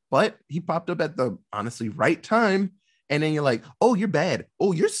him, but he popped up at the honestly right time. And then you're like, oh, you're bad.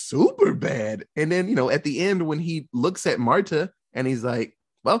 Oh, you're super bad. And then, at the end, when he looks at Marta and he's like,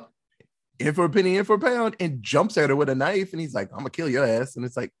 well, in for a penny, in for a pound, and jumps at her with a knife. And he's like, I'm going to kill your ass. And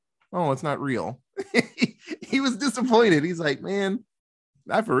it's like, oh, it's not real. He was disappointed. He's like, man,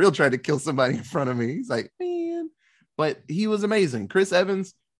 I for real tried to kill somebody in front of me. He's like, man, but he was amazing. Chris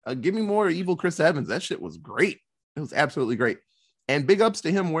Evans, give me more evil Chris Evans. That shit was great. It was absolutely great. And big ups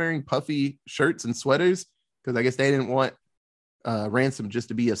to him wearing puffy shirts and sweaters because I guess they didn't want Ransom just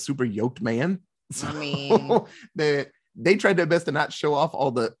to be a super yoked man. So I mean, they tried their best to not show off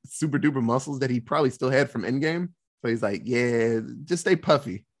all the super duper muscles that he probably still had from Endgame. So he's like, yeah, just stay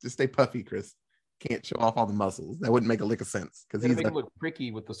puffy. Just stay puffy, Chris. Can't show off all the muscles. That wouldn't make a lick of sense because he's make look pricky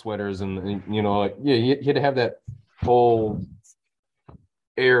with the sweaters and he had to have that whole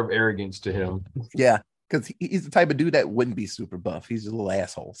air of arrogance to him. Yeah, because he's the type of dude that wouldn't be super buff. He's a little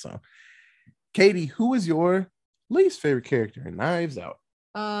asshole. So, Katie, who is your least favorite character in Knives Out?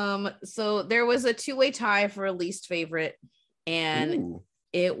 So there was a two-way tie for a least favorite, and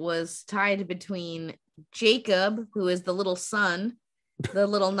it was tied between Jacob, who is the little son. The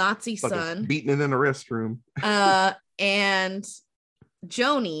little Nazi son beating it in a restroom. And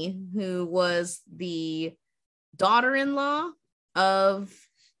Joni, who was the daughter-in-law of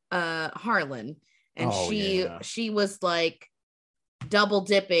Harlan. And she was like double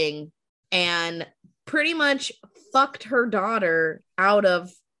dipping and pretty much fucked her daughter out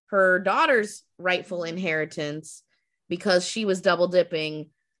of her daughter's rightful inheritance because she was double dipping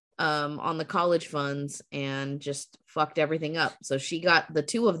on the college funds and just fucked everything up. So she got the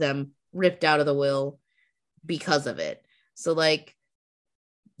two of them ripped out of the will because of it. So like,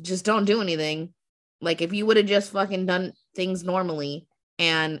 just don't do anything. Like if you would have just fucking done things normally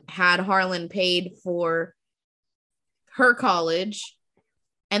and had Harlan paid for her college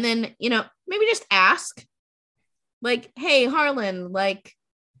and then, maybe just ask like, hey, Harlan, like,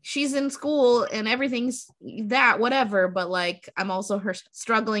 she's in school and everything's that whatever, but like I'm also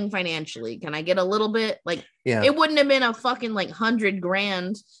struggling financially. Can I get a little bit? Like, It wouldn't have been a fucking like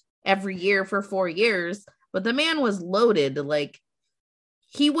 $100,000 every year for 4 years, but the man was loaded. Like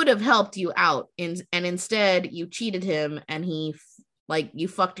he would have helped you out, and instead you cheated him, and you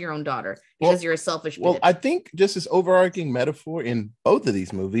fucked your own daughter because you're a selfish bitch. Well, I think just this overarching metaphor in both of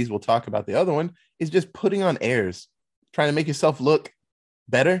these movies, we'll talk about the other one, is just putting on airs, trying to make yourself look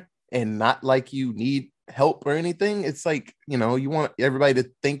better and not like you need help or anything. It's like, you want everybody to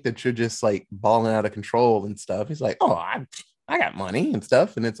think that you're just like balling out of control and stuff. He's like, oh, I got money and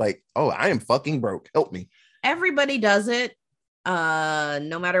stuff. And it's like, oh, I am fucking broke. Help me. Everybody does it.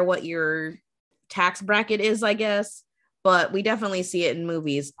 No matter what your tax bracket is, I guess. But we definitely see it in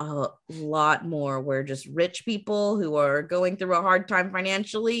movies a lot more where just rich people who are going through a hard time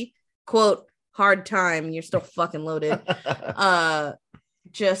financially, quote, hard time, you're still fucking loaded.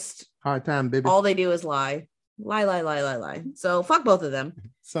 Just hard time, baby. All they do is lie. So fuck both of them.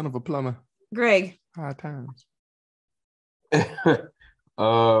 Son of a plumber. Greg. Hard times.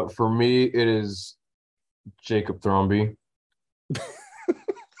 For me, it is Jacob Thrombey.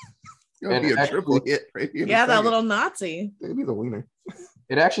 And be a triple hit right here. Yeah, that little Nazi. Maybe the wiener.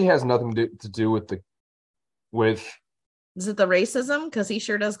 It actually has nothing to do with Is it the racism? Because he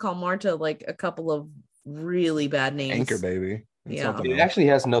sure does call Marta like a couple of really bad names. Anchor baby. It actually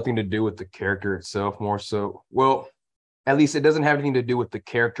has nothing to do with the character itself, more so. Well, at least it doesn't have anything to do with the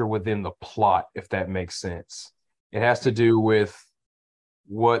character within the plot, if that makes sense. It has to do with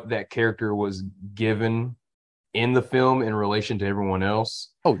what that character was given in the film in relation to everyone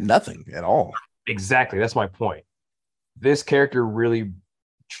else. Oh, nothing at all. Exactly. That's my point. This character really,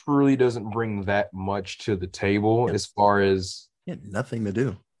 truly doesn't bring that much to the table as far as... He had nothing to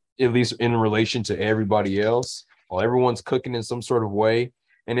do. At least in relation to everybody else. while everyone's cooking in some sort of way.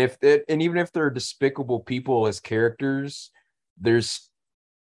 And even if they're despicable people as characters, there's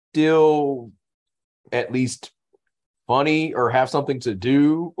still at least funny or have something to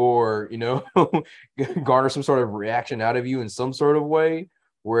do, or garner some sort of reaction out of you in some sort of way.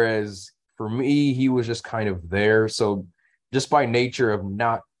 Whereas for me, he was just kind of there. So just by nature of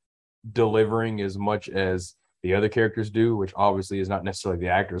not delivering as much as the other characters do, which obviously is not necessarily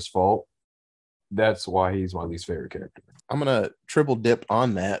the actor's fault, that's why he's my least favorite character. I'm gonna triple dip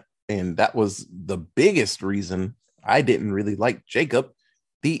on that, and that was the biggest reason I didn't really like Jacob.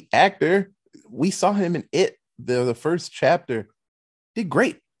 The actor, we saw him in It, the first chapter, did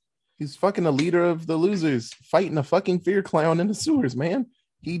great. He's fucking the leader of the losers, fighting a fucking fear clown in the sewers, man.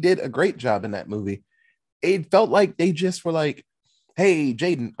 He did a great job in that movie. It felt like they just were like, hey,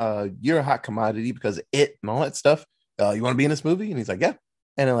 Jaden, you're a hot commodity because of It and all that stuff. You want to be in this movie? And he's like, yeah.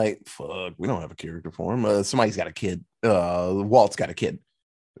 And they're like, fuck, we don't have a character for him. Somebody's got a kid. Walt's got a kid.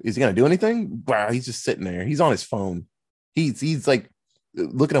 Is he gonna do anything? Wow, he's just sitting there. He's on his phone. He's like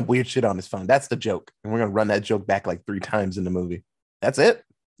looking up weird shit on his phone. That's the joke. And we're gonna run that joke back like 3 times in the movie. That's it.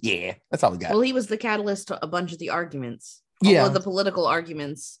 Yeah, that's all we got. Well, he was the catalyst to a bunch of the arguments. Yeah, all of the political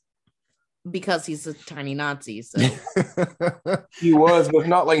arguments, because he's a tiny Nazi. So he was, but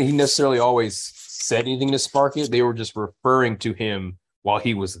not like he necessarily always said anything to spark it. They were just referring to him while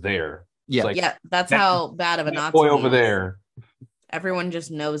he was there. Yeah, like, yeah, that's how bad of a Nazi boy over there. Everyone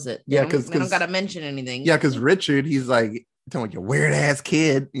just knows it. Yeah, because they don't gotta mention anything. Yeah, because Richard, he's like, telling like your weird ass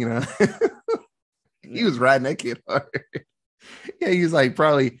kid, he was riding that kid hard. Yeah, he was like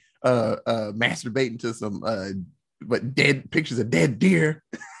probably masturbating to some dead pictures of dead deer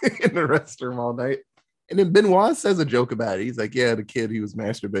in the restroom all night. And then Benoit says a joke about it. He's like, yeah, the kid, he was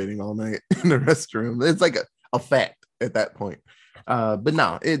masturbating all night in the restroom. It's like a fact at that point. But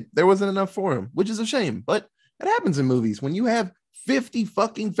no, there wasn't enough for him, which is a shame. But it happens in movies. When you have 50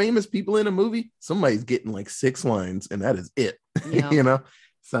 fucking famous people in a movie, somebody's getting like 6 lines, and that is it. Yeah.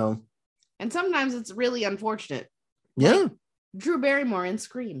 So, and sometimes it's really unfortunate. Yeah. Like Drew Barrymore in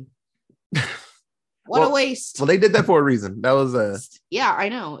Scream. What a waste. Well, they did that for a reason. That was yeah, I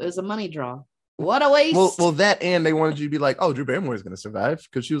know. It was a money draw. What a waste. Well, that, and they wanted you to be like, oh, Drew Barrymore is going to survive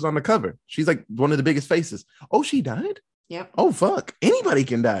because she was on the cover. She's like one of the biggest faces. Oh, she died? Yep. Oh, fuck. Anybody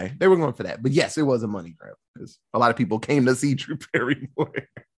can die. They were going for that. But yes, it was a money grab because a lot of people came to see Drew Barrymore.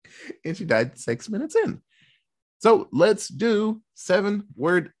 And she died 6 minutes in. So let's do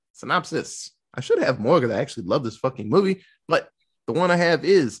 7-word synopsis. I should have more because I actually love this fucking movie. But the one I have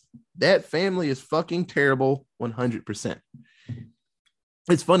is that family is fucking terrible 100%.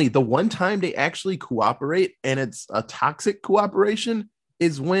 It's funny. The one time they actually cooperate, and it's a toxic cooperation,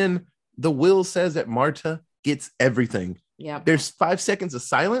 is when the will says that Marta gets everything. Yeah. There's 5 seconds of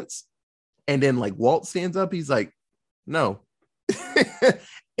silence, and then like Walt stands up. He's like, no.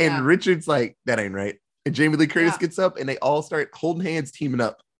 And Richard's like, that ain't right. And Jamie Lee Curtis gets up, and they all start holding hands, teaming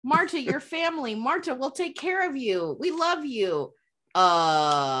up. Marta, your family. Marta, we'll take care of you. We love you.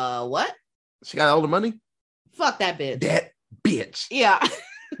 What? She got all the money? Fuck that bitch. That bitch. Yeah.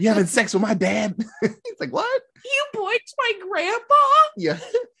 You having sex with my dad? He's like, what? You boys, my grandpa? Yeah.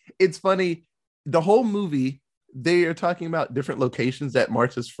 It's funny. The whole movie, they are talking about different locations that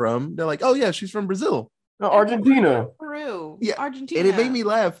Marta's from. They're like, oh yeah, she's from Brazil. No, Argentina. Peru. Yeah. Argentina. And it made me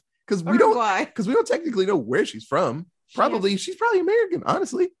laugh because we don't technically know where she's from. She's probably American,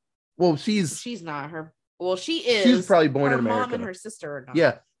 honestly. Well, she's not her. Well, she is. She's probably born in America. Her mom and her sister are not.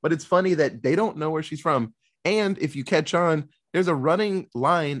 Yeah, but it's funny that they don't know where she's from. And if you catch on, there's a running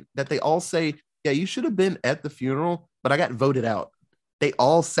line that they all say, yeah, you should have been at the funeral, but I got voted out. They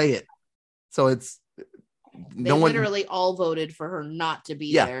all say it. So it's they literally all voted for her not to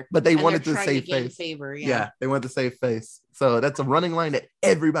be there. But they wanted to save face. Favor, yeah, they wanted to save face. So that's a running line that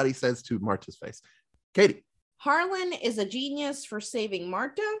everybody says to Marta's face. Katie. Harlan is a genius for saving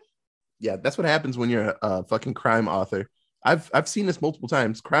Marta. Yeah, that's what happens when you're a fucking crime author. I've seen this multiple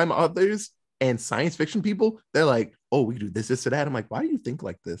times. Crime authors and science fiction people, they're like, oh, we do this, or that. I'm like, why do you think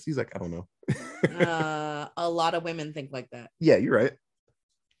like this? He's like, I don't know. A lot of women think like that. Yeah, you're right.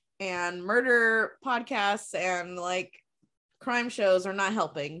 And murder podcasts and like crime shows are not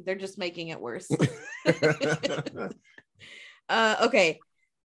helping. They're just making it worse. Okay.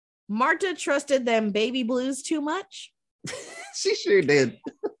 Marta trusted them baby blues too much. She sure did.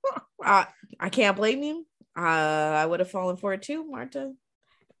 I can't blame you. I would have fallen for it too, Marta.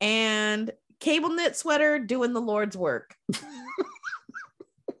 And cable knit sweater doing the Lord's work.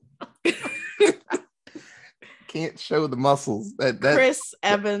 Can't show the muscles. That Chris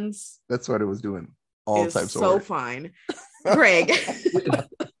Evans. That's what it was doing. All types of so work. fine. Greg.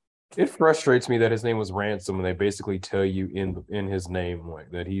 It frustrates me that his name was Ransom, and they basically tell you in his name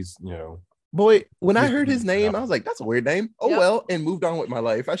like that he's Boy, when I he's- heard his name, I was like, that's a weird name. Oh, Yep. well, and moved on with my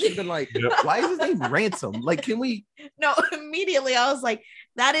life. I should have been like, Yep. why is his name Ransom? Like, can we? No, immediately I was like,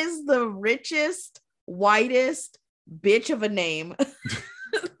 that is the richest, whitest bitch of a name.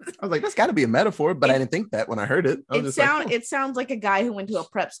 I was like, that's got to be a metaphor, but I didn't think that when I heard it. I was just like, It sounds like a guy who went to a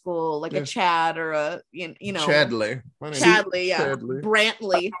prep school, like Yeah. a Chad or a you know Chadley. My name's Chadley, yeah, Chadley.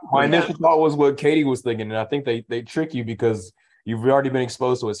 Brantley. My Yeah. initial thought was what Katie was thinking, and I think they trick you because you've already been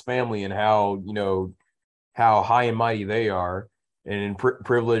exposed to his family and how high and mighty they are, and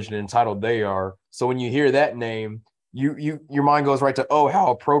privileged and entitled they are. So when you hear that name, your mind goes right to, oh, how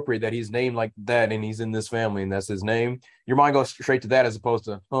appropriate that he's named like that, and he's in this family, and that's his name. Your mind goes straight to that as opposed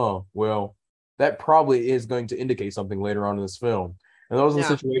to, well, that probably is going to indicate something later on in this film. And those are the Yeah.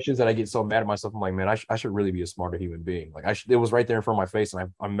 situations that I get so mad at myself. I'm like, man, I should really be a smarter human being. Like it was right there in front of my face,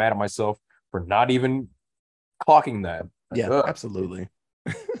 and I'm mad at myself for not even clocking that. Yeah, Ugh. absolutely.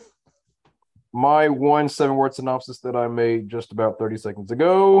 My 7-word synopsis that I made just about 30 seconds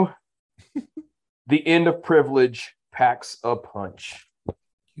ago. The end of privilege packs a punch.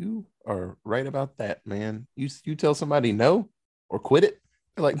 You are right about that, man. You tell somebody no or quit it.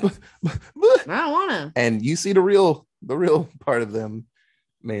 They're like, I don't want to. and you see the real part of them,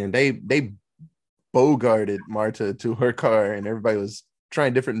 man. They bogarted Marta to her car, and everybody was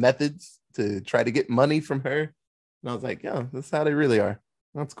trying different methods to try to get money from her. And I was like, yeah, that's how they really are.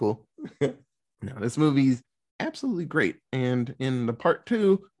 That's cool. No, this movie's absolutely great. And in the part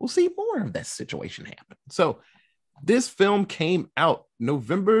 2, we'll see more of that situation happen. So this film came out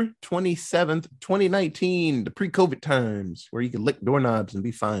November 27th, 2019, the pre-COVID times where you could lick doorknobs and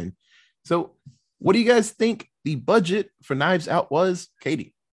be fine. So what do you guys think the budget for Knives Out was,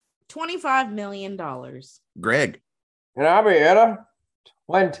 Katie? $25 million. Greg? And I made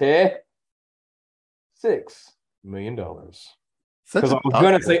 $26 million. Such Because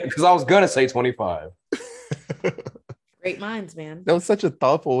a I was gonna say 25. Great minds, man. That was such a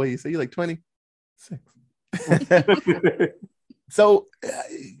thoughtful way you say. You're like 26. So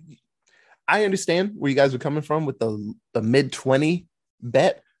I understand where you guys were coming from with the mid 20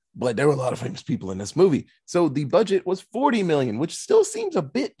 bet, but there were a lot of famous people in this movie. So the budget was 40 million, which still seems a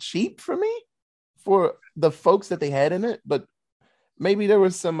bit cheap for me for the folks that they had in it, but maybe there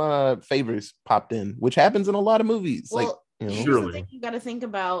was some favors popped in, which happens in a lot of movies. Well, like, here's Surely. the thing you got to think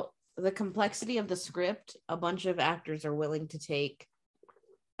about the complexity of the script. A bunch of actors are willing to take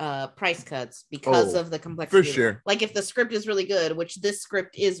price cuts because of the complexity. for sure. Like if the script is really good, which this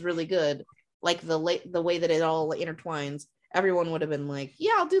script is really good, like the way that it all intertwines, everyone would have been like,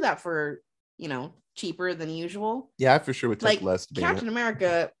 yeah, I'll do that for, cheaper than usual. Yeah, I for sure would take Like less to be in Captain it.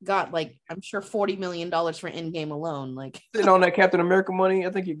 America got like, I'm sure $40 million for Endgame alone. Like Sitting on that Captain America money, I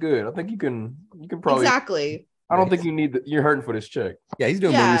think you're good. I think you can probably. exactly. I don't think you need. You're hurting for this check. Yeah, he's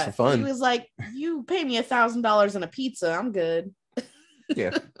doing movies for He fun. was like, you pay me $1,000 and a pizza, I'm good.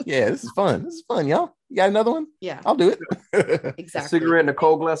 Yeah, this is fun. This is fun, y'all. You got another one? Yeah, I'll do it. A exactly. cigarette and a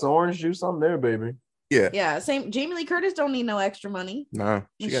cold glass of orange juice. I'm there, baby. Yeah. Yeah, same. Jamie Lee Curtis don't need no extra money. No,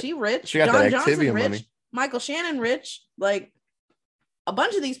 She rich. she got John that Johnson Activia rich. money. Michael Shannon rich. Like a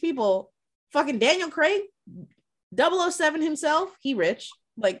bunch of these people. Fucking Daniel Craig, 007 himself. He rich.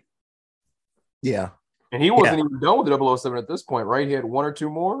 Like Yeah. And he wasn't even done with the 007 at this point, right? He had one or two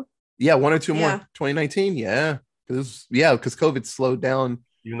more, Yeah, one or two Yeah. more. 2019. Yeah. Because COVID slowed down.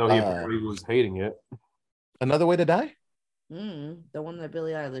 even though he apparently was hating it. Another Way to Die. the one that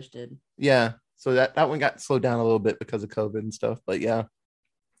Billie Eilish did. Yeah. So that one got slowed down a little bit because of COVID and stuff. But yeah,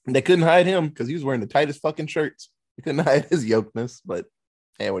 they couldn't hide him because he was wearing the tightest fucking shirts. They couldn't hide his yokeness. But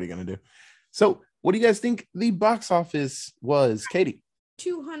hey, what are you gonna do? So, what do you guys think the box office was, Katie?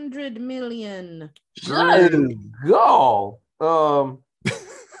 200 million. Good go.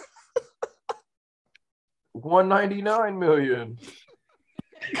 199 million.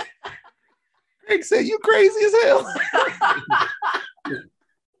 Greg said, "You crazy as hell."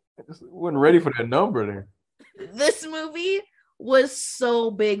 Just wasn't ready for that number there. This movie was so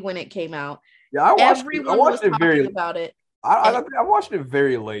big when it came out. Yeah, I watched Everyone was talking about it. I watched it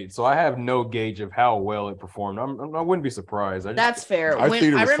very late, so I have no gauge of how well it performed. I wouldn't be surprised. That's fair. Our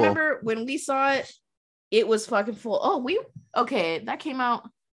theater I was full. remember when we saw it, it was fucking full. That came out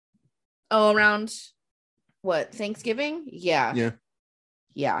around what, Thanksgiving? Yeah.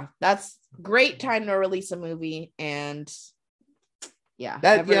 That's great time to release a movie, and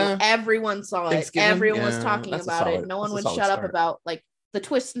everyone saw it. Thanksgiving? Everyone was Yeah, talking that's a about it. solid- No one that's would a shut solid up start. about like the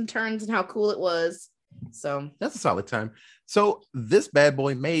twists and turns and how cool it was. So That's a solid time. So this bad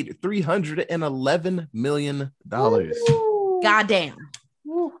boy made $311 million. goddamn.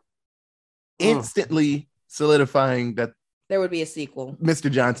 instantly solidifying that There would be a sequel.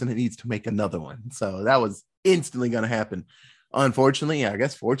 Mr. Johnson needs to make another one. So that was instantly going to happen. Unfortunately, I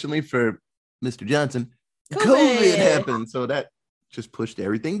guess fortunately for Mr. Johnson, COVID happened. So that just pushed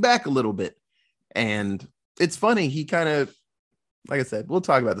everything back a little bit. And it's funny. He kind of, like I said, we'll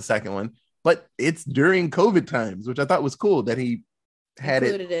talk about the second one, but it's during COVID times, which I thought was cool that he had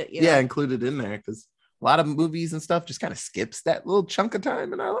included included in there, because a lot of movies and stuff just kind of skips that little chunk of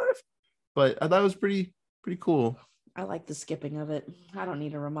time in our life. But I thought it was pretty cool. I like the skipping of it. I don't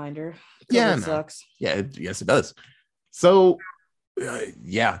need a reminder. Yeah, it sucks. Yeah, yes, it does. So,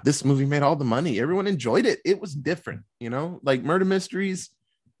 this movie made all the money. Everyone enjoyed it. It was different, like murder mysteries.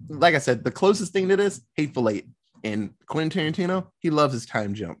 Like I said, the closest thing to this, Hateful Eight. And Quentin Tarantino, he loves his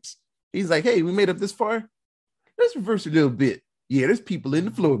time jumps. He's like, hey, we made it this far. Let's reverse it a little bit. Yeah, there's people in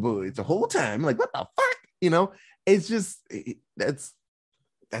the floorboards the whole time. I'm like, what the fuck? It's just,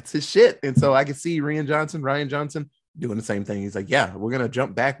 that's his shit. And so I can see Rian Johnson doing the same thing. He's like, yeah, we're going to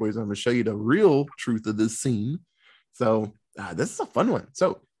jump backwards. I'm going to show you the real truth of this scene. So this is a fun one.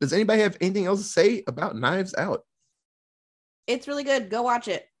 So does anybody have anything else to say about Knives Out? It's really good. Go watch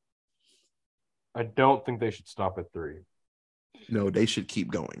it. I don't think they should stop at 3. No, they should keep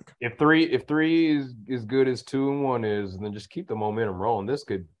going. If three is as good as 2 and 1 is, then just keep the momentum rolling. This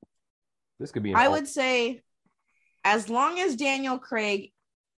could be. I would say, as long as Daniel Craig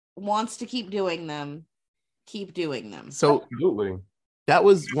wants to keep doing them, keep doing them. So absolutely, that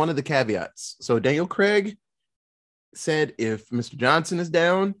was one of the caveats. So Daniel Craig said, if Mr. Johnson is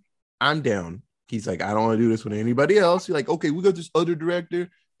down, I'm down. He's like, I don't want to do this with anybody else. You're like, okay, we got this other director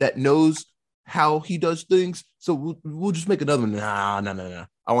that knows how he does things, so we'll just make another one. No.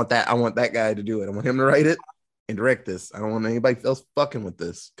 I want that guy to do it. I want him to write it and direct this. I don't want anybody else fucking with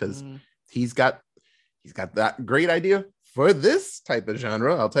this, because he's got that great idea for this type of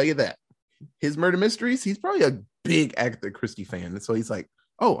genre. I'll tell you that. His murder mysteries, he's probably a big Agatha Christie fan, and so he's like,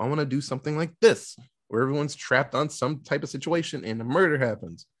 oh, I want to do something like this where everyone's trapped on some type of situation and a murder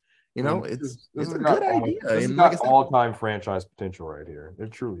happens. It's a good idea. This has got all-time franchise potential right here.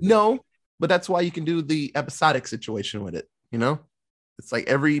 It truly does. No. But that's why you can do the episodic situation with it. It's like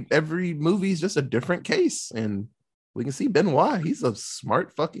every movie is just a different case, and we can see Benoit. He's a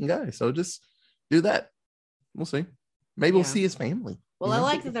smart fucking guy. So just do that. We'll see. Maybe we'll see his family. Well, I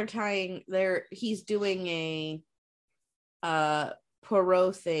like that he's doing a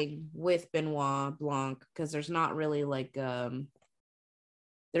Poirot thing with Benoit Blanc, because there's not really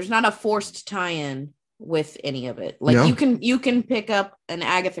there's not a forced tie-in with any of it. You can pick up an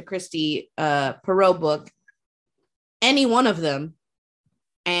Agatha Christie Poirot book, any one of them,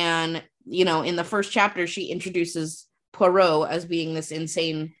 and in the first chapter she introduces Poirot as being this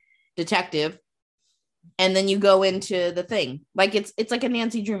insane detective, and then you go into the thing it's like a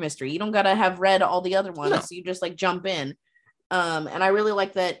Nancy Drew mystery. You don't gotta have read all the other ones. So you just jump in, and I really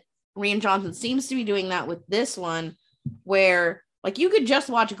like that Rian Johnson seems to be doing that with this one, where you could just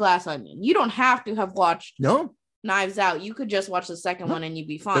watch Glass Onion. You don't have to have watched Knives Out. You could just watch the second one and you'd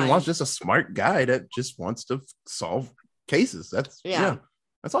be fine. Benoit's just a smart guy that just wants to solve cases. That's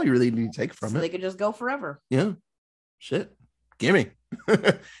all you really need to take from it. They could just go forever. Yeah. Shit. Gimme.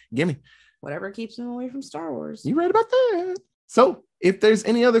 Whatever keeps him away from Star Wars. You right about that. So if there's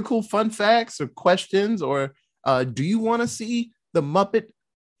any other cool fun facts or questions, or do you want to see the Muppet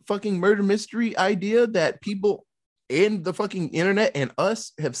fucking murder mystery idea that people in the fucking internet and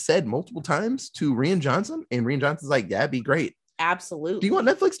us have said multiple times to Rian Johnson, and Rian Johnson's like, yeah, it'd be great. Absolutely. Do you want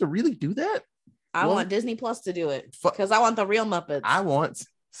Netflix to really do that? I want Disney Plus to do it, because I want the real Muppets. I want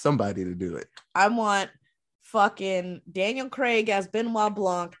somebody to do it. I want fucking Daniel Craig as Benoit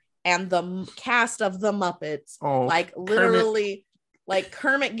Blanc and the cast of the Muppets. Oh, literally,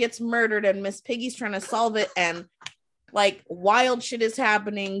 Kermit gets murdered and Miss Piggy's trying to solve it, and wild shit is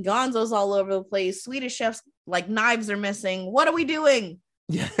happening. Gonzo's all over the place. Swedish Chef's knives are missing. What are we doing?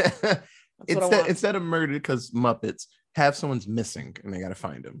 Yeah. Instead of murder, because Muppets have someone's missing and they got to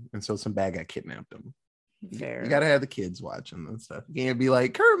find them. And so some bad guy kidnapped them. Fair. You got to have the kids watching and stuff. You can't be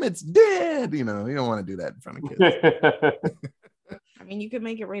like, Kermit's dead. You don't want to do that in front of kids. I mean, you could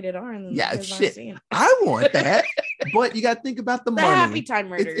make it rated R. And shit. I want that. But you got to think about the money. Happy Time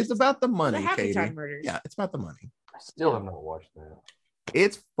Murders. It's about the money, the Happy Katie. Time Murders. Yeah, it's about the money. I still have not watched that.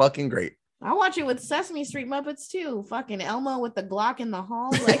 It's fucking great. I watch it with Sesame Street Muppets too. Fucking Elmo with the Glock in the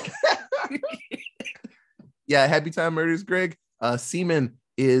hall. Yeah, Happy Time Murders, Greg. Seaman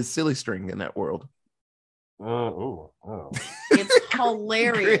is Silly String in that world. It's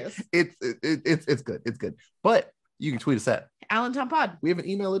hilarious. It's good. It's good. But you can tweet us at Allentown Pod. We have an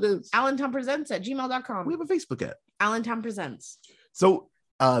email. It is AllentownPresents@gmail.com. We have a Facebook at Allentown Presents. So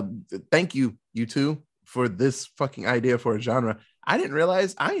Thank you two for this fucking idea for a genre. I didn't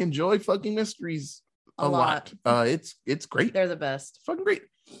realize I enjoy fucking mysteries a lot. It's great. They're the best. It's fucking great.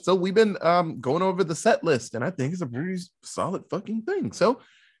 So we've been going over the set list, and I think it's a pretty solid fucking thing. So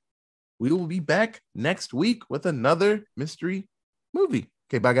we will be back next week with another mystery movie.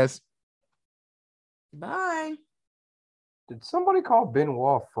 Okay, bye guys. Bye. Did somebody call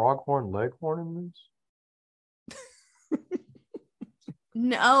Benoit Froghorn Leghorn in this?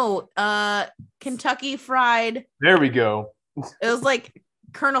 No, Kentucky Fried. There we go. It was like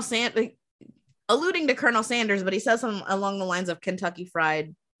Colonel Sanders, alluding to Colonel Sanders, but he says something along the lines of Kentucky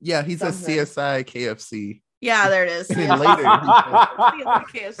Fried. Yeah, he says Something. CSI KFC. Yeah, there it is. And then Yeah. later,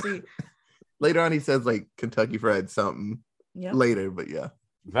 KFC. later on, he says like Kentucky Fried something Yeah. later, but yeah.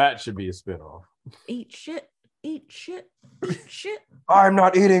 That should be a spinoff. Eat shit. Eat shit. Eat shit. I'm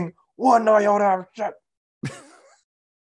not eating one iota of shit.